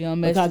vow. But you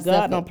don't mess because yourself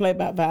God up. don't play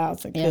about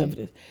vows and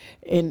covenants.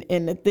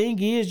 And the thing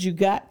is, you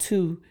got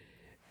to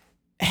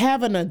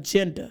have an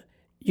agenda.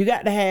 You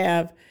got to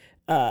have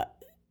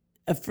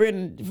a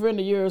friend of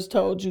yours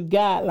told you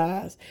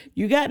guidelines.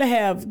 You got to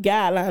have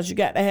guidelines. You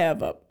got to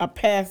have a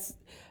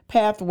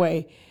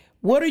pathway.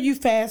 What are you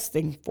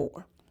fasting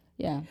for?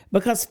 Yeah.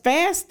 Because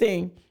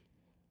fasting,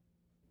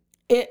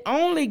 it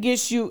only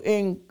gets you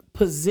in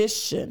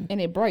position. And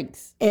it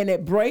breaks. And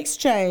it breaks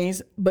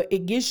chains, but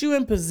it gets you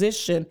in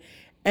position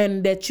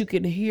and that you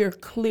can hear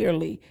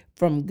clearly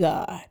from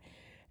God.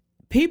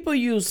 People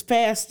use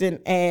fasting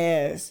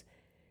as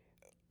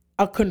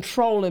a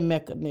controlling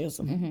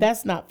mechanism.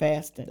 That's not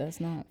fasting. That's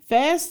not.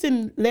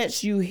 Fasting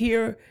lets you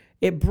hear,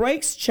 it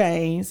breaks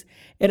chains.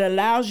 It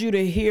allows you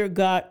to hear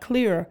God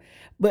clearer.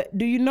 But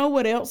do you know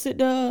what else it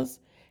does?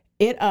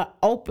 It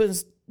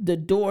opens the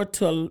door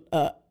to,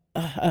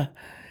 I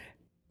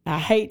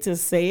hate to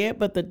say it,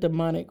 but the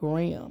demonic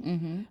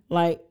realm.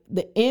 Like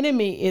the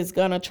enemy is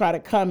going to try to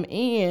come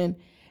in.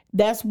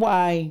 That's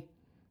why,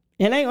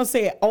 and I ain't going to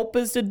say it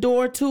opens the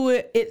door to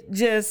it. It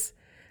just...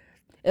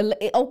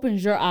 It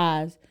opens your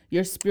eyes,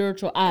 your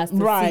spiritual eyes to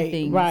see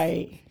things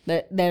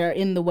that are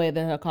in the way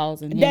that are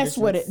causing hindrances. That's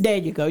what it, there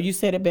you go. You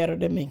said it better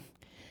than me.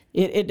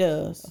 It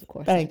does. Of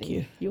course. Thank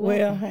you. You're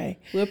well, welcome. hey.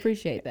 We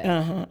appreciate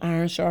that.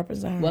 Iron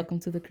sharpens iron. Welcome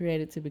to the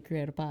Created to be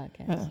Created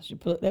podcast. She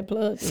put that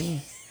plug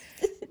in.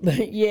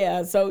 But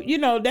yeah, so,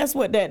 that's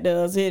what that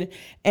does.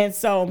 And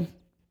so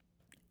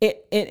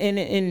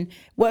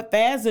what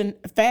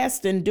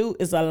fasting do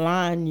is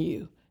align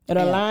you. It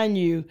align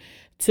you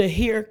to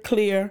hear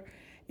clear.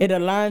 It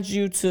aligns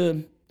you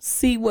to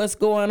see what's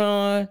going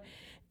on.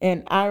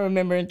 And I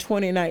remember in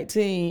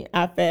 2019,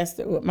 I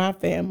fasted with my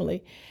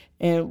family,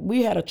 and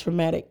we had a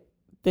traumatic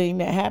thing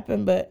that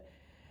happened.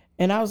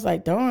 And I was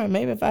like, darn,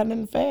 maybe if I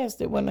didn't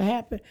fast, it wouldn't have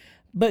happened.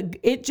 But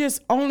it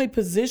just only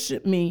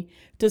positioned me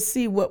to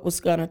see what was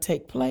going to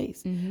take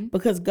place.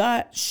 Because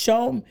God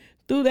showed me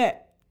through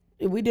that.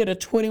 We did a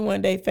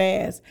 21-day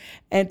fast.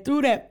 And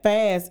through that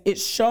fast, it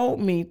showed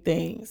me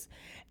things.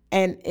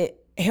 And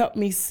it helped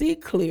me see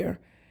clear.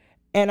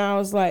 And I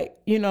was like,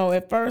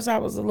 at first I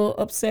was a little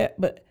upset,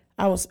 but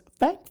I was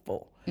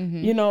thankful,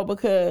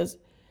 because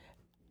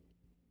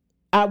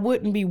I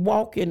wouldn't be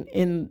walking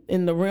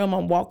in the realm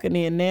I'm walking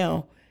in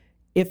now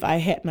if I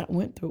had not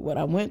went through what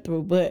I went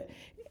through.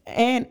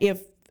 And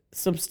if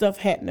some stuff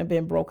hadn't have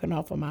been broken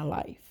off of my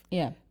life.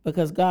 Yeah.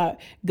 Because God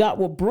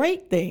will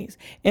break things.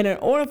 And in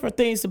order for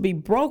things to be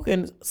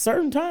broken,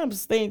 certain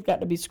times things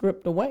got to be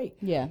stripped away.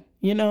 Yeah.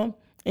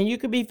 And you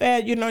could be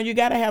fast, you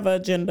got to have an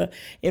agenda.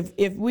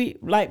 If we,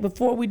 like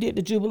before we did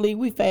the Jubilee,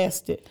 we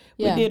fasted.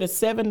 Yeah. We did a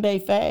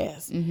 7-day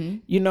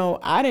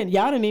y'all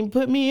didn't even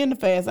put me in the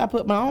fast. I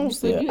put my own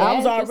stuff. I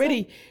was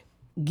already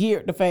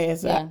geared to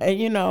fast.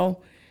 Yeah.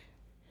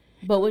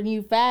 But when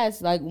you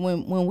fast, like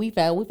when we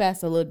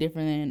fast a little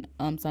different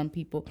than some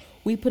people.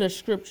 We put a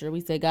scripture.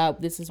 We say,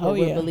 God, this is what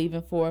we're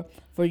believing for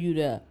you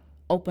to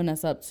open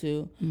us up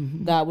to.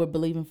 God, we're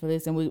believing for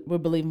this, and we're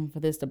believing for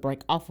this to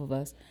break off of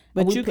us.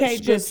 But you can't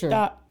just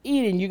stop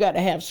eating. You got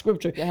to have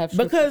scripture.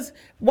 Because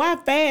why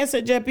fast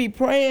and just be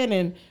praying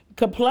and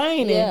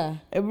complaining? Yeah.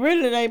 It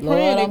really ain't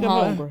praying and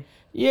complaining. Hungry.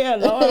 Yeah,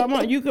 Lord, I'm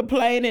hungry. You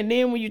complain, and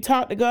then when you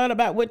talk to God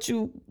about what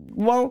you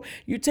want,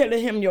 you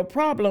telling him your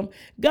problem.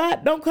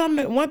 God, don't come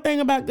to, one thing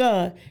about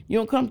God, you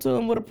don't come to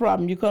him with a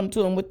problem. You come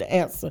to him with the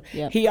answer.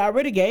 Yep. He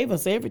already gave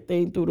us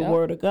everything through the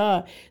word of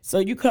God. So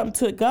you come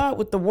to God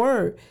with the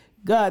word.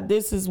 God,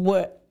 this is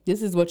what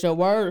your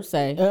words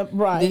say.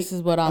 Right. This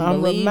is what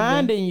I'm believing.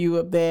 Reminding you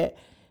of that.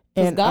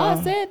 And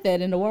God said that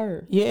in the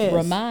word. Yes.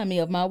 Remind me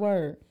of my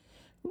word.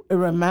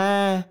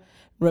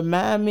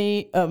 Remind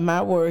me of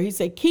my word. He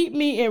said, keep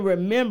me in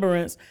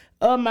remembrance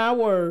of my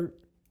word.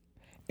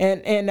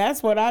 And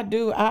that's what I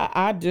do.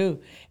 I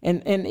do.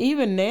 And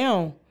even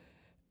now,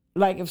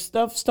 like if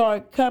stuff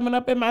start coming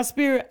up in my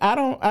spirit,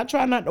 I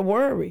try not to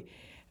worry.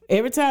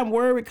 Every time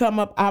worry come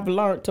up, I've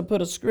learned to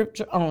put a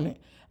scripture on it.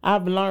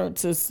 I've learned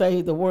to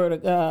say the word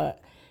of God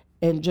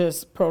and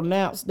just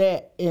pronounce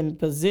that in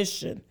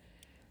position.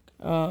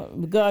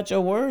 God,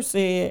 your word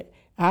said,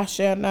 I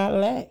shall not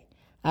lack.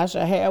 I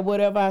shall have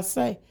whatever I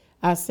say.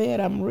 I said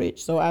I'm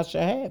rich, so I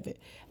shall have it.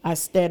 I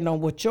stand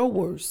on what your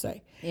words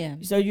say. Yeah.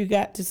 So you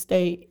got to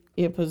stay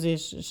in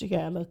position. She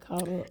got a little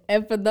caught up.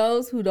 And for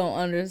those who don't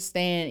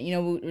understand,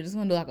 we're just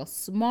going to do like a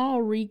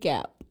small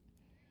recap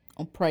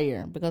on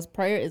prayer, because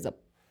prayer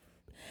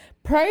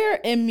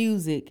and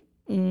music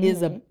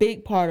is a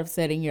big part of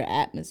setting your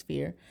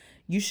atmosphere.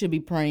 You should be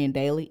praying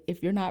daily.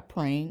 If you're not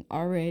praying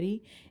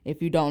already,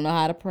 if you don't know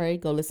how to pray,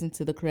 go listen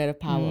to the Creative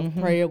Power of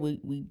Prayer.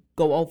 We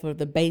go over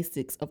the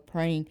basics of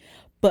praying.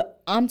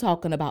 But I'm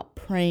talking about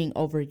praying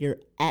over your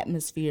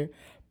atmosphere,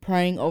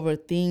 praying over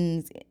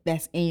things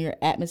that's in your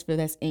atmosphere,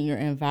 that's in your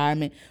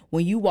environment.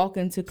 When you walk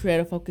into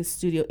Creative Focus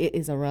Studio, it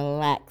is a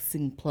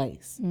relaxing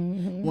place.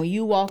 When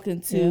you walk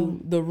into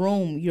the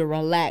room, you're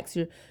relaxed.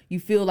 You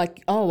feel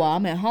like, oh, well,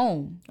 I'm at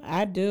home.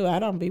 I do. I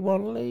don't be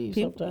wanting to leave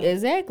sometimes.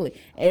 Exactly.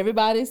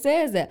 Everybody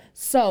says that.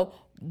 So,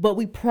 but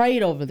we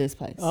prayed over this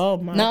place. Oh,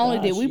 my Not only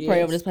did we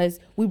pray over this place,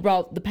 we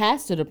brought the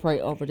pastor to pray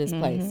over this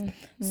place.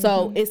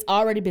 So it's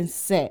already been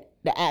set.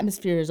 The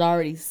atmosphere is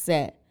already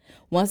set.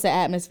 Once the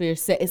atmosphere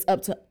is set, it's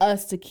up to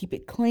us to keep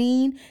it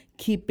clean,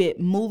 keep it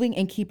moving,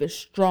 and keep it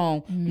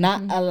strong,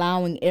 not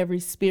allowing every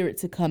spirit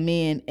to come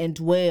in and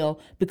dwell,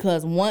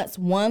 because once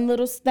one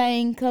little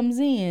stain comes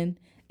in,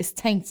 it's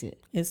tainted.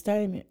 It's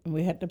tainted.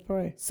 We have to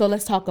pray. So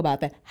let's talk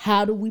about that.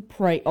 How do we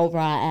pray over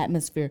our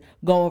atmosphere?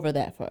 Go over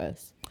that for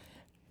us.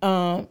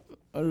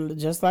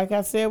 Just like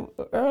I said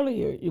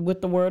earlier,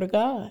 with the word of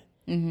God.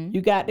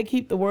 You got to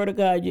keep the word of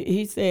God.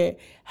 He said,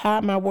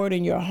 hide my word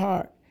in your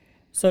heart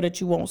so that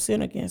you won't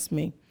sin against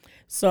me.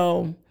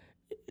 So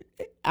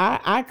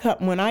I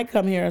come when I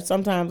come here.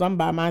 Sometimes I'm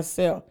by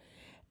myself,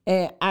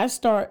 and I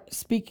start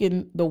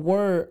speaking the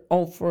word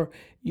over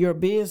your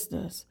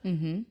business,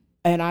 and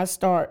I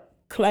start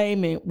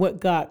claiming what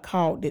God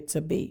called it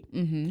to be.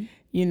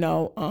 You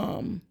know,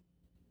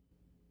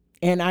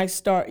 and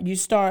you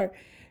start.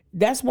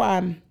 That's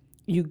why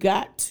you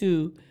got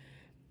to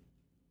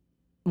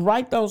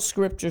write those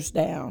scriptures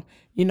down.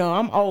 You know,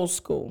 I'm old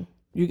school.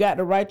 You got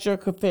to write your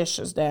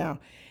confessions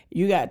down.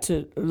 You got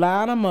to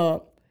line them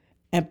up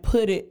and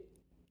put it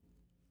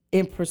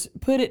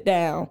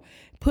down.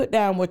 Put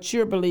down what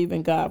you're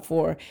believing God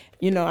for.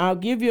 You know, I'll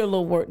give you a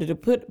little work to do.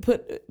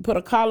 Put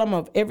a column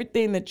of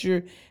everything that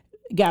you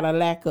got a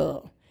lack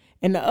of,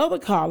 and the other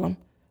column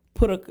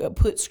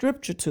put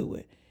scripture to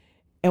it,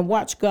 and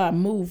watch God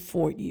move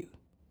for you.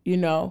 You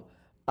know,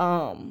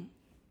 and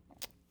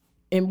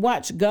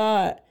watch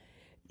God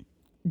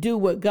do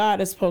what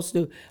God is supposed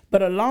to do.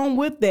 But along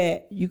with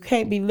that, you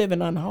can't be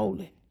living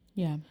unholy.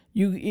 Yeah.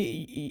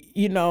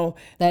 You know,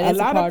 that is a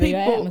lot of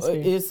people,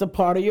 it's a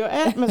part of your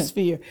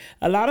atmosphere.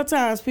 A lot of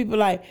times people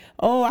like,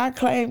 oh, I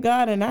claim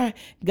God and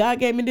God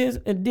gave me this,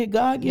 and did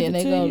God give it to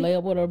you? Then they go lay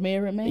up with a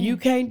married man. You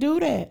can't do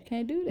that.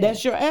 Can't do that.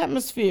 That's your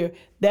atmosphere.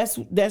 That's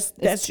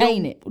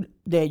tainted.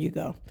 There you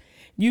go.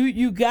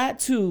 You got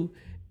to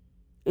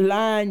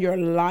line your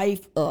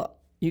life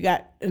up.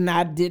 And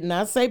I did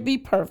not say be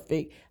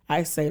perfect.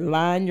 I say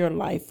line your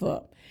life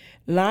up.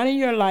 Lining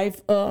your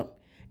life up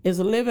is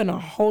living a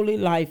holy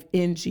life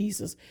in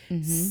Jesus.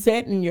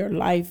 Setting your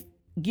life,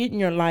 getting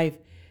your life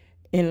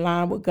in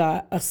line with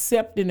God,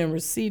 accepting and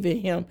receiving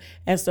Him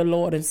as the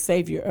Lord and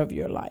Savior of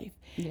your life.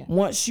 Yeah.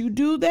 Once you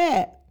do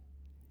that,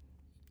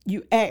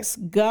 you ask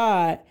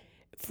God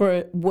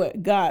for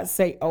what God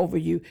say over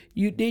you.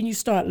 Then you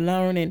start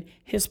learning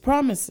His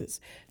promises.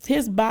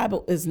 His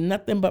Bible is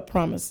nothing but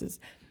promises.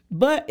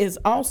 But it's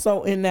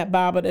also in that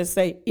Bible that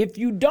say, if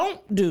you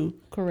don't do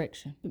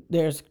correction,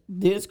 there's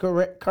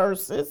correct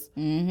curses.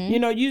 You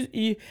know,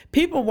 you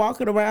people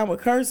walking around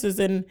with curses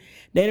and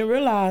they didn't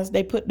realize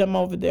they put them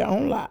over their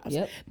own lives.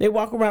 Yep. They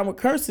walk around with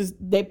curses,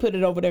 they put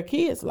it over their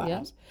kids'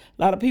 lives. Yep.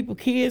 A lot of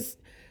kids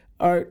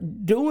are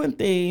doing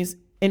things,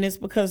 and it's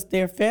because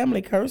their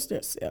family cursed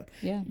themselves.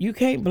 Yeah. You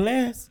can't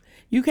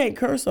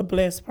curse a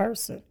blessed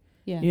person.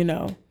 Yeah. You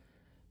know.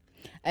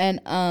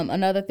 And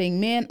another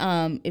thing,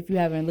 if you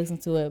haven't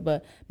listened to it,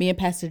 but me and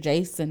Pastor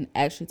Jason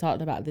actually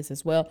talked about this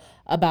as well,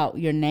 about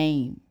your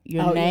name.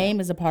 Your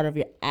name is a part of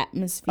your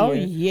atmosphere. Oh,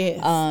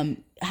 yes.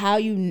 How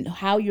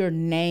you're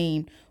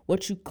named,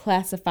 what you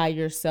classify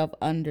yourself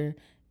under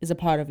is a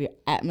part of your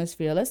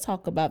atmosphere. Let's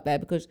talk about that,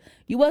 because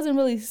you wasn't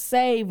really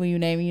saved when you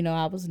named. You know,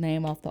 I was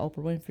named off the Oprah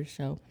Winfrey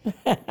Show.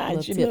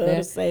 You love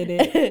to say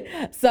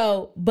that.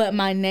 So, but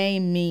my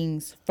name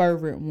means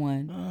fervent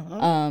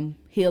one.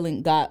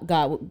 Healing,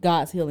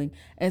 God's healing.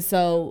 And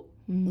so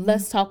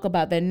let's talk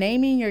about that.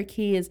 Naming your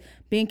kids,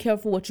 being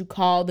careful what you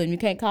call them. You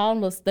can't call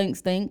them little stink,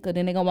 because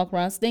then they're going to walk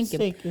around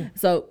stinking.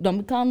 So don't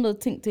be calling little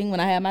tink, when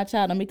I had my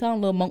child. Don't be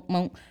calling little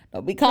monk.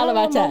 Don't be calling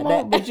my child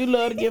that. But you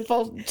love to give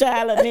folks a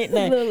child a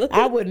nickname.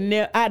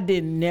 I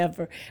did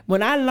never.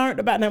 When I learned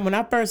about them, when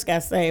I first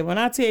got saved, when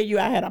I tell you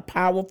I had a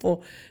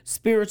powerful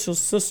spiritual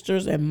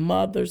sisters and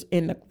mothers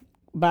in the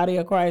body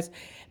of Christ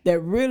that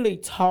really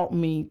taught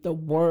me the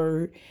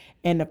word.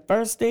 And the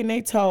first thing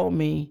they told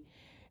me,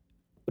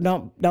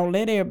 don't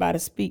let everybody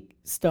speak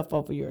stuff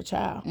over your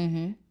child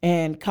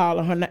and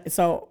call her.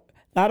 So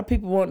a lot of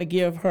people want to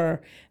give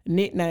her a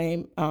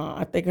nickname.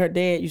 I think her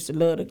dad used to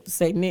love to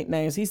say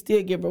nicknames. He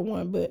still give her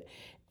one, but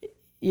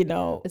you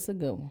know, it's a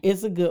good one.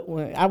 It's a good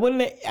one. I wouldn't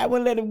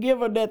let him give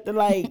her nothing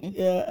like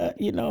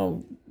you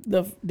know,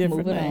 the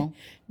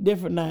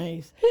different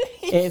names.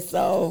 And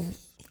so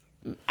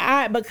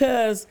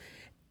because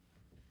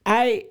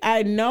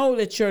I know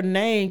that your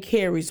name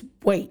carries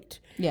weight.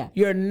 Yeah.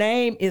 Your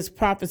name is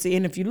prophecy.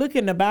 And if you look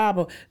in the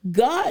Bible,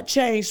 God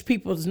changed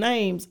people's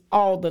names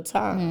all the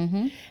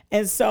time.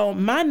 And so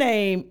my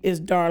name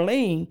is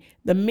Darlene.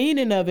 The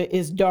meaning of it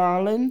is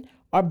darling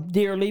or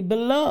dearly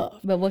beloved.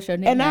 But what's your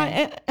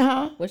nickname?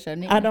 What's your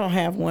nickname? I don't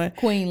have one.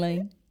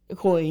 Queen.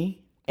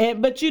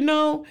 But you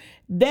know,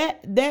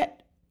 that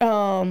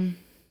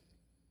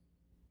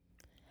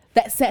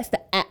sets the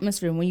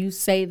atmosphere. When you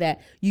say that,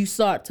 you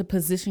start to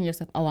position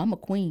yourself. Oh, I'm a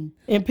queen.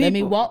 And people, let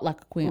me walk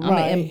like a queen. Right, I'm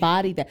going to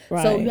embody that.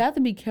 Right. So you have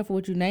to be careful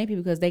what you name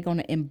people, because they're going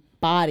to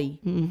embody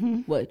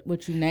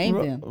what you name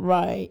them.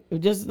 Right.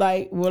 Just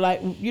like,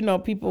 you know,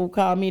 people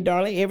call me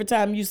Darlene. Every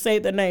time you say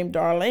the name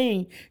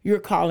Darlene, you're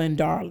calling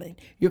darling.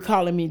 You're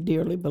calling me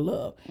dearly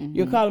beloved.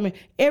 You're calling me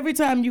every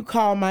time you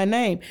call my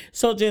name.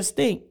 So just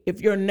think, if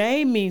your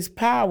name means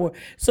power,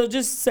 so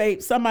just say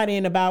somebody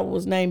in the Bible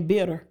was named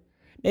Bitter.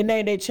 They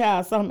named their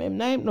child something,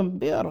 named them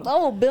Bitter.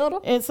 Oh, Bitter.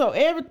 And so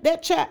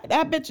that child,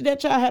 I bet you that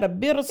child had a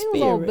bitter spirit. It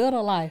was a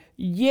bitter life.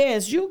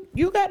 Yes, you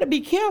got to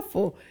be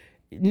careful.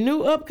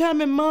 New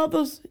upcoming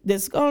mothers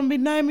that's going to be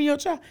naming your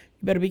child,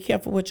 you better be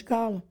careful what you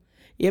call them.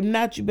 If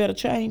not, you better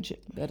change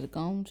it. Better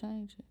go and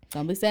change it.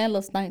 Don't be saying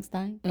little stink.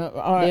 They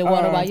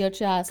wonder why your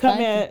child stinking.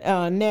 Come here,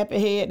 nappy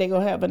head. They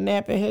going to have a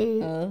nappy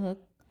head.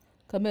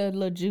 Come here, a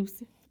little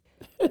juicy.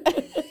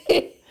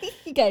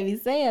 You can't be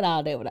saying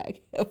all that without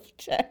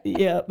trying.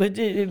 Yeah, but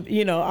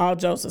you know, all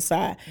jokes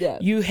aside, Yeah.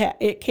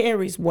 It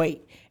carries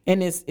weight,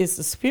 and it's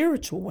a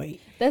spiritual weight.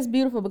 That's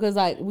beautiful because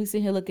like we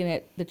sit here looking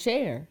at the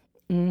chair.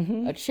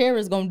 Mm-hmm. A chair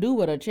is gonna do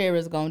what a chair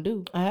is gonna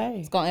do. Hey,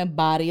 It's gonna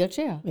embody a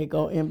chair. it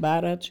gonna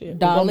embody a chair.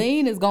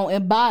 Darlene is gonna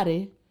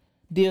embody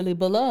dearly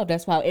beloved.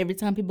 That's why every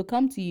time people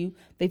come to you,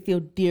 they feel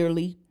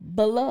dearly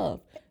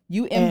beloved.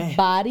 You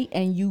embody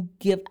and you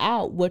give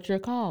out what you're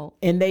called.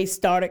 And they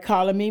started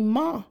calling me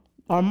Ma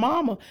or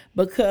Mama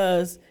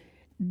because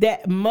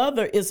that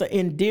mother is an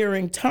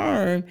endearing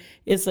term.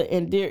 It's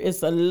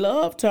a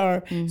love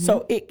term. Mm-hmm.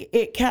 So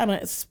it kind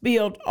of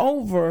spilled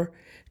over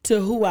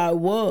to who I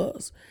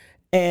was.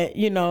 And,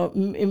 you know,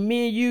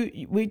 me and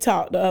you, we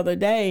talked the other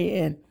day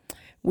and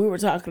we were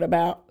talking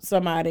about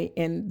somebody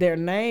and their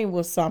name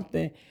was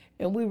something.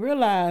 And we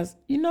realized,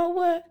 you know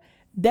what?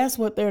 That's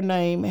what their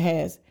name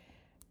has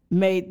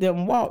made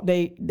them walk.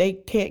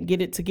 They can't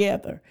get it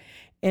together.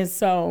 And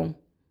so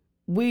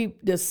we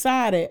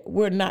decided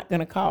we're not going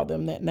to call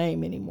them that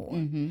name anymore.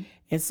 Mm-hmm.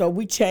 And so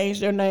we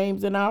changed their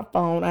names in our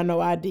phone. I know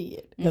I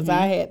did because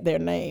I had their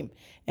name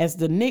as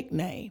the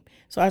nickname.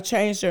 So I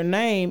changed their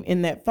name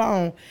in that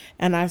phone,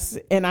 and I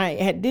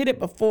had did it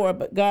before,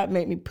 but God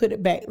made me put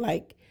it back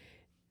like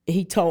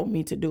he told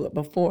me to do it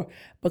before,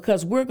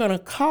 because we're going to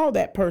call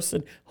that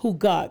person who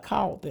God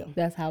called them.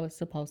 That's how it's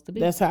supposed to be.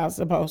 That's how it's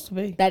supposed to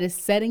be. That is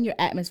setting your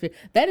atmosphere.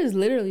 That is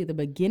literally the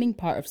beginning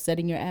part of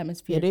setting your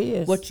atmosphere. It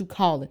is. What you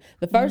call it.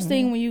 The first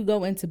thing when you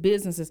go into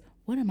business is,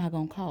 what am I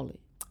going to call it?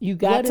 You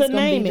got to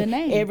name it.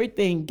 Name?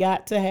 Everything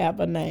got to have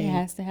a name. It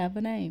has to have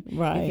a name.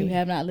 Right. If you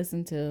have not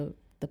listened to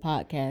the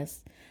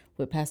podcast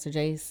with Pastor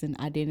Jason,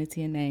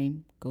 Identity and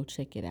Name, go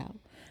check it out.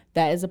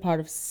 That is a part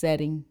of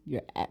setting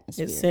your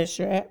atmosphere. It sets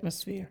your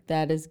atmosphere.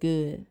 That is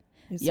good.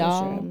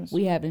 Y'all,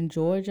 we have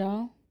enjoyed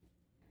y'all.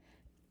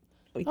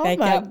 Oh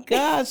my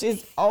gosh,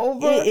 it's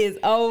over. It is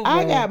over.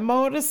 I got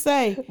more to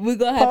say. We're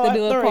going to have to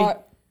do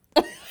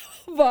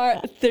a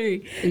part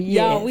 3. Yes.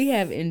 Y'all, we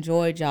have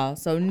enjoyed y'all.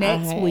 So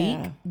next week,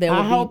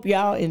 I hope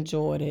y'all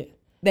enjoyed it.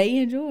 They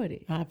enjoyed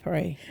it. I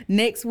pray.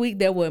 Next week,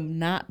 there will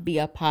not be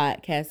a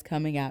podcast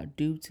coming out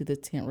due to the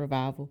tent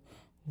revival.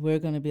 We're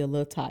going to be a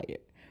little tired.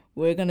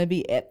 We're going to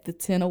be at the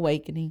Tent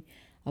Awakening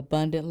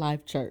Abundant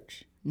Life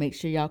Church. Make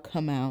sure y'all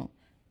come out.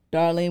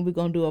 Darlene, we're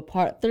going to do a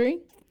part 3.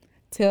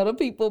 Tell the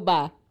people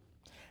bye.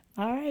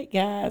 All right,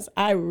 guys.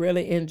 I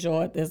really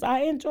enjoyed this.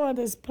 I enjoyed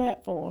this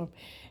platform.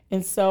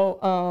 And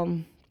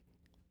so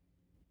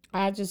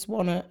I just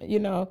want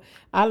to,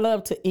 I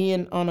love to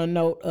end on a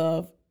note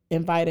of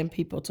inviting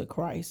people to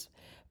Christ,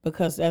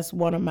 because that's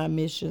one of my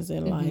missions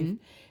in life.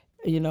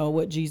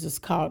 What Jesus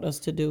called us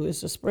to do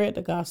is to spread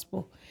the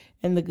gospel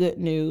and the good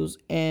news,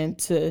 and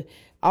to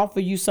offer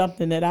you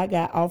something that I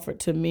got offered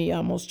to me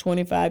almost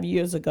 25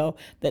 years ago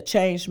that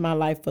changed my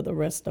life for the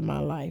rest of my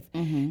life.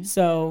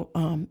 So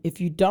if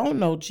you don't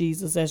know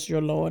Jesus as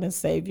your Lord and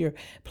Savior,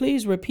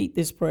 please repeat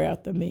this prayer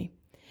after me.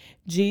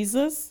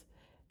 Jesus,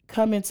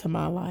 come into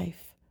my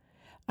life.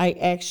 I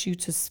ask you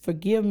to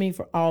forgive me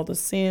for all the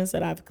sins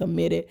that I've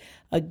committed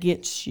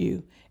against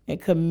you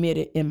and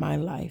committed in my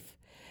life.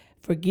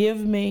 Forgive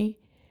me,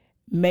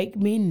 make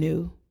me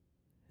new,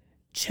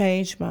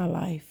 change my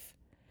life.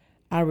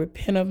 I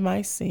repent of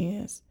my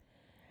sins,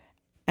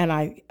 and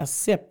I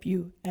accept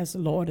you as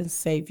Lord and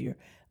Savior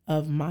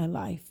of my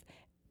life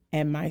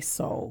and my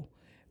soul.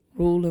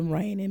 Rule and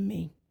reign in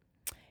me.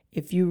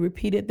 If you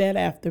repeated that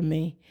after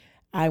me,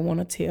 I want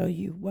to tell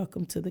you,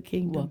 welcome to the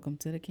kingdom. Welcome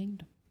to the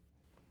kingdom.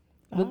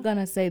 We're going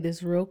to say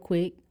this real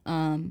quick.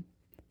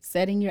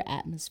 Setting your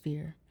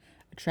atmosphere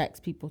attracts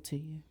people to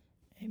you.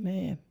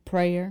 Amen.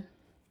 Prayer,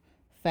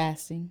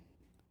 fasting,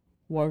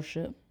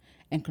 worship,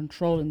 and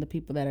controlling the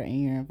people that are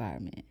in your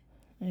environment.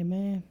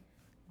 Amen.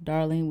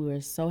 Darlene, we were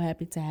so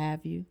happy to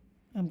have you.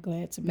 I'm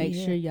glad to be here. Make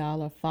here. sure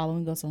y'all are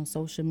following us on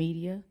social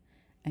media,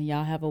 and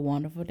y'all have a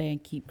wonderful day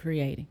and keep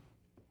creating.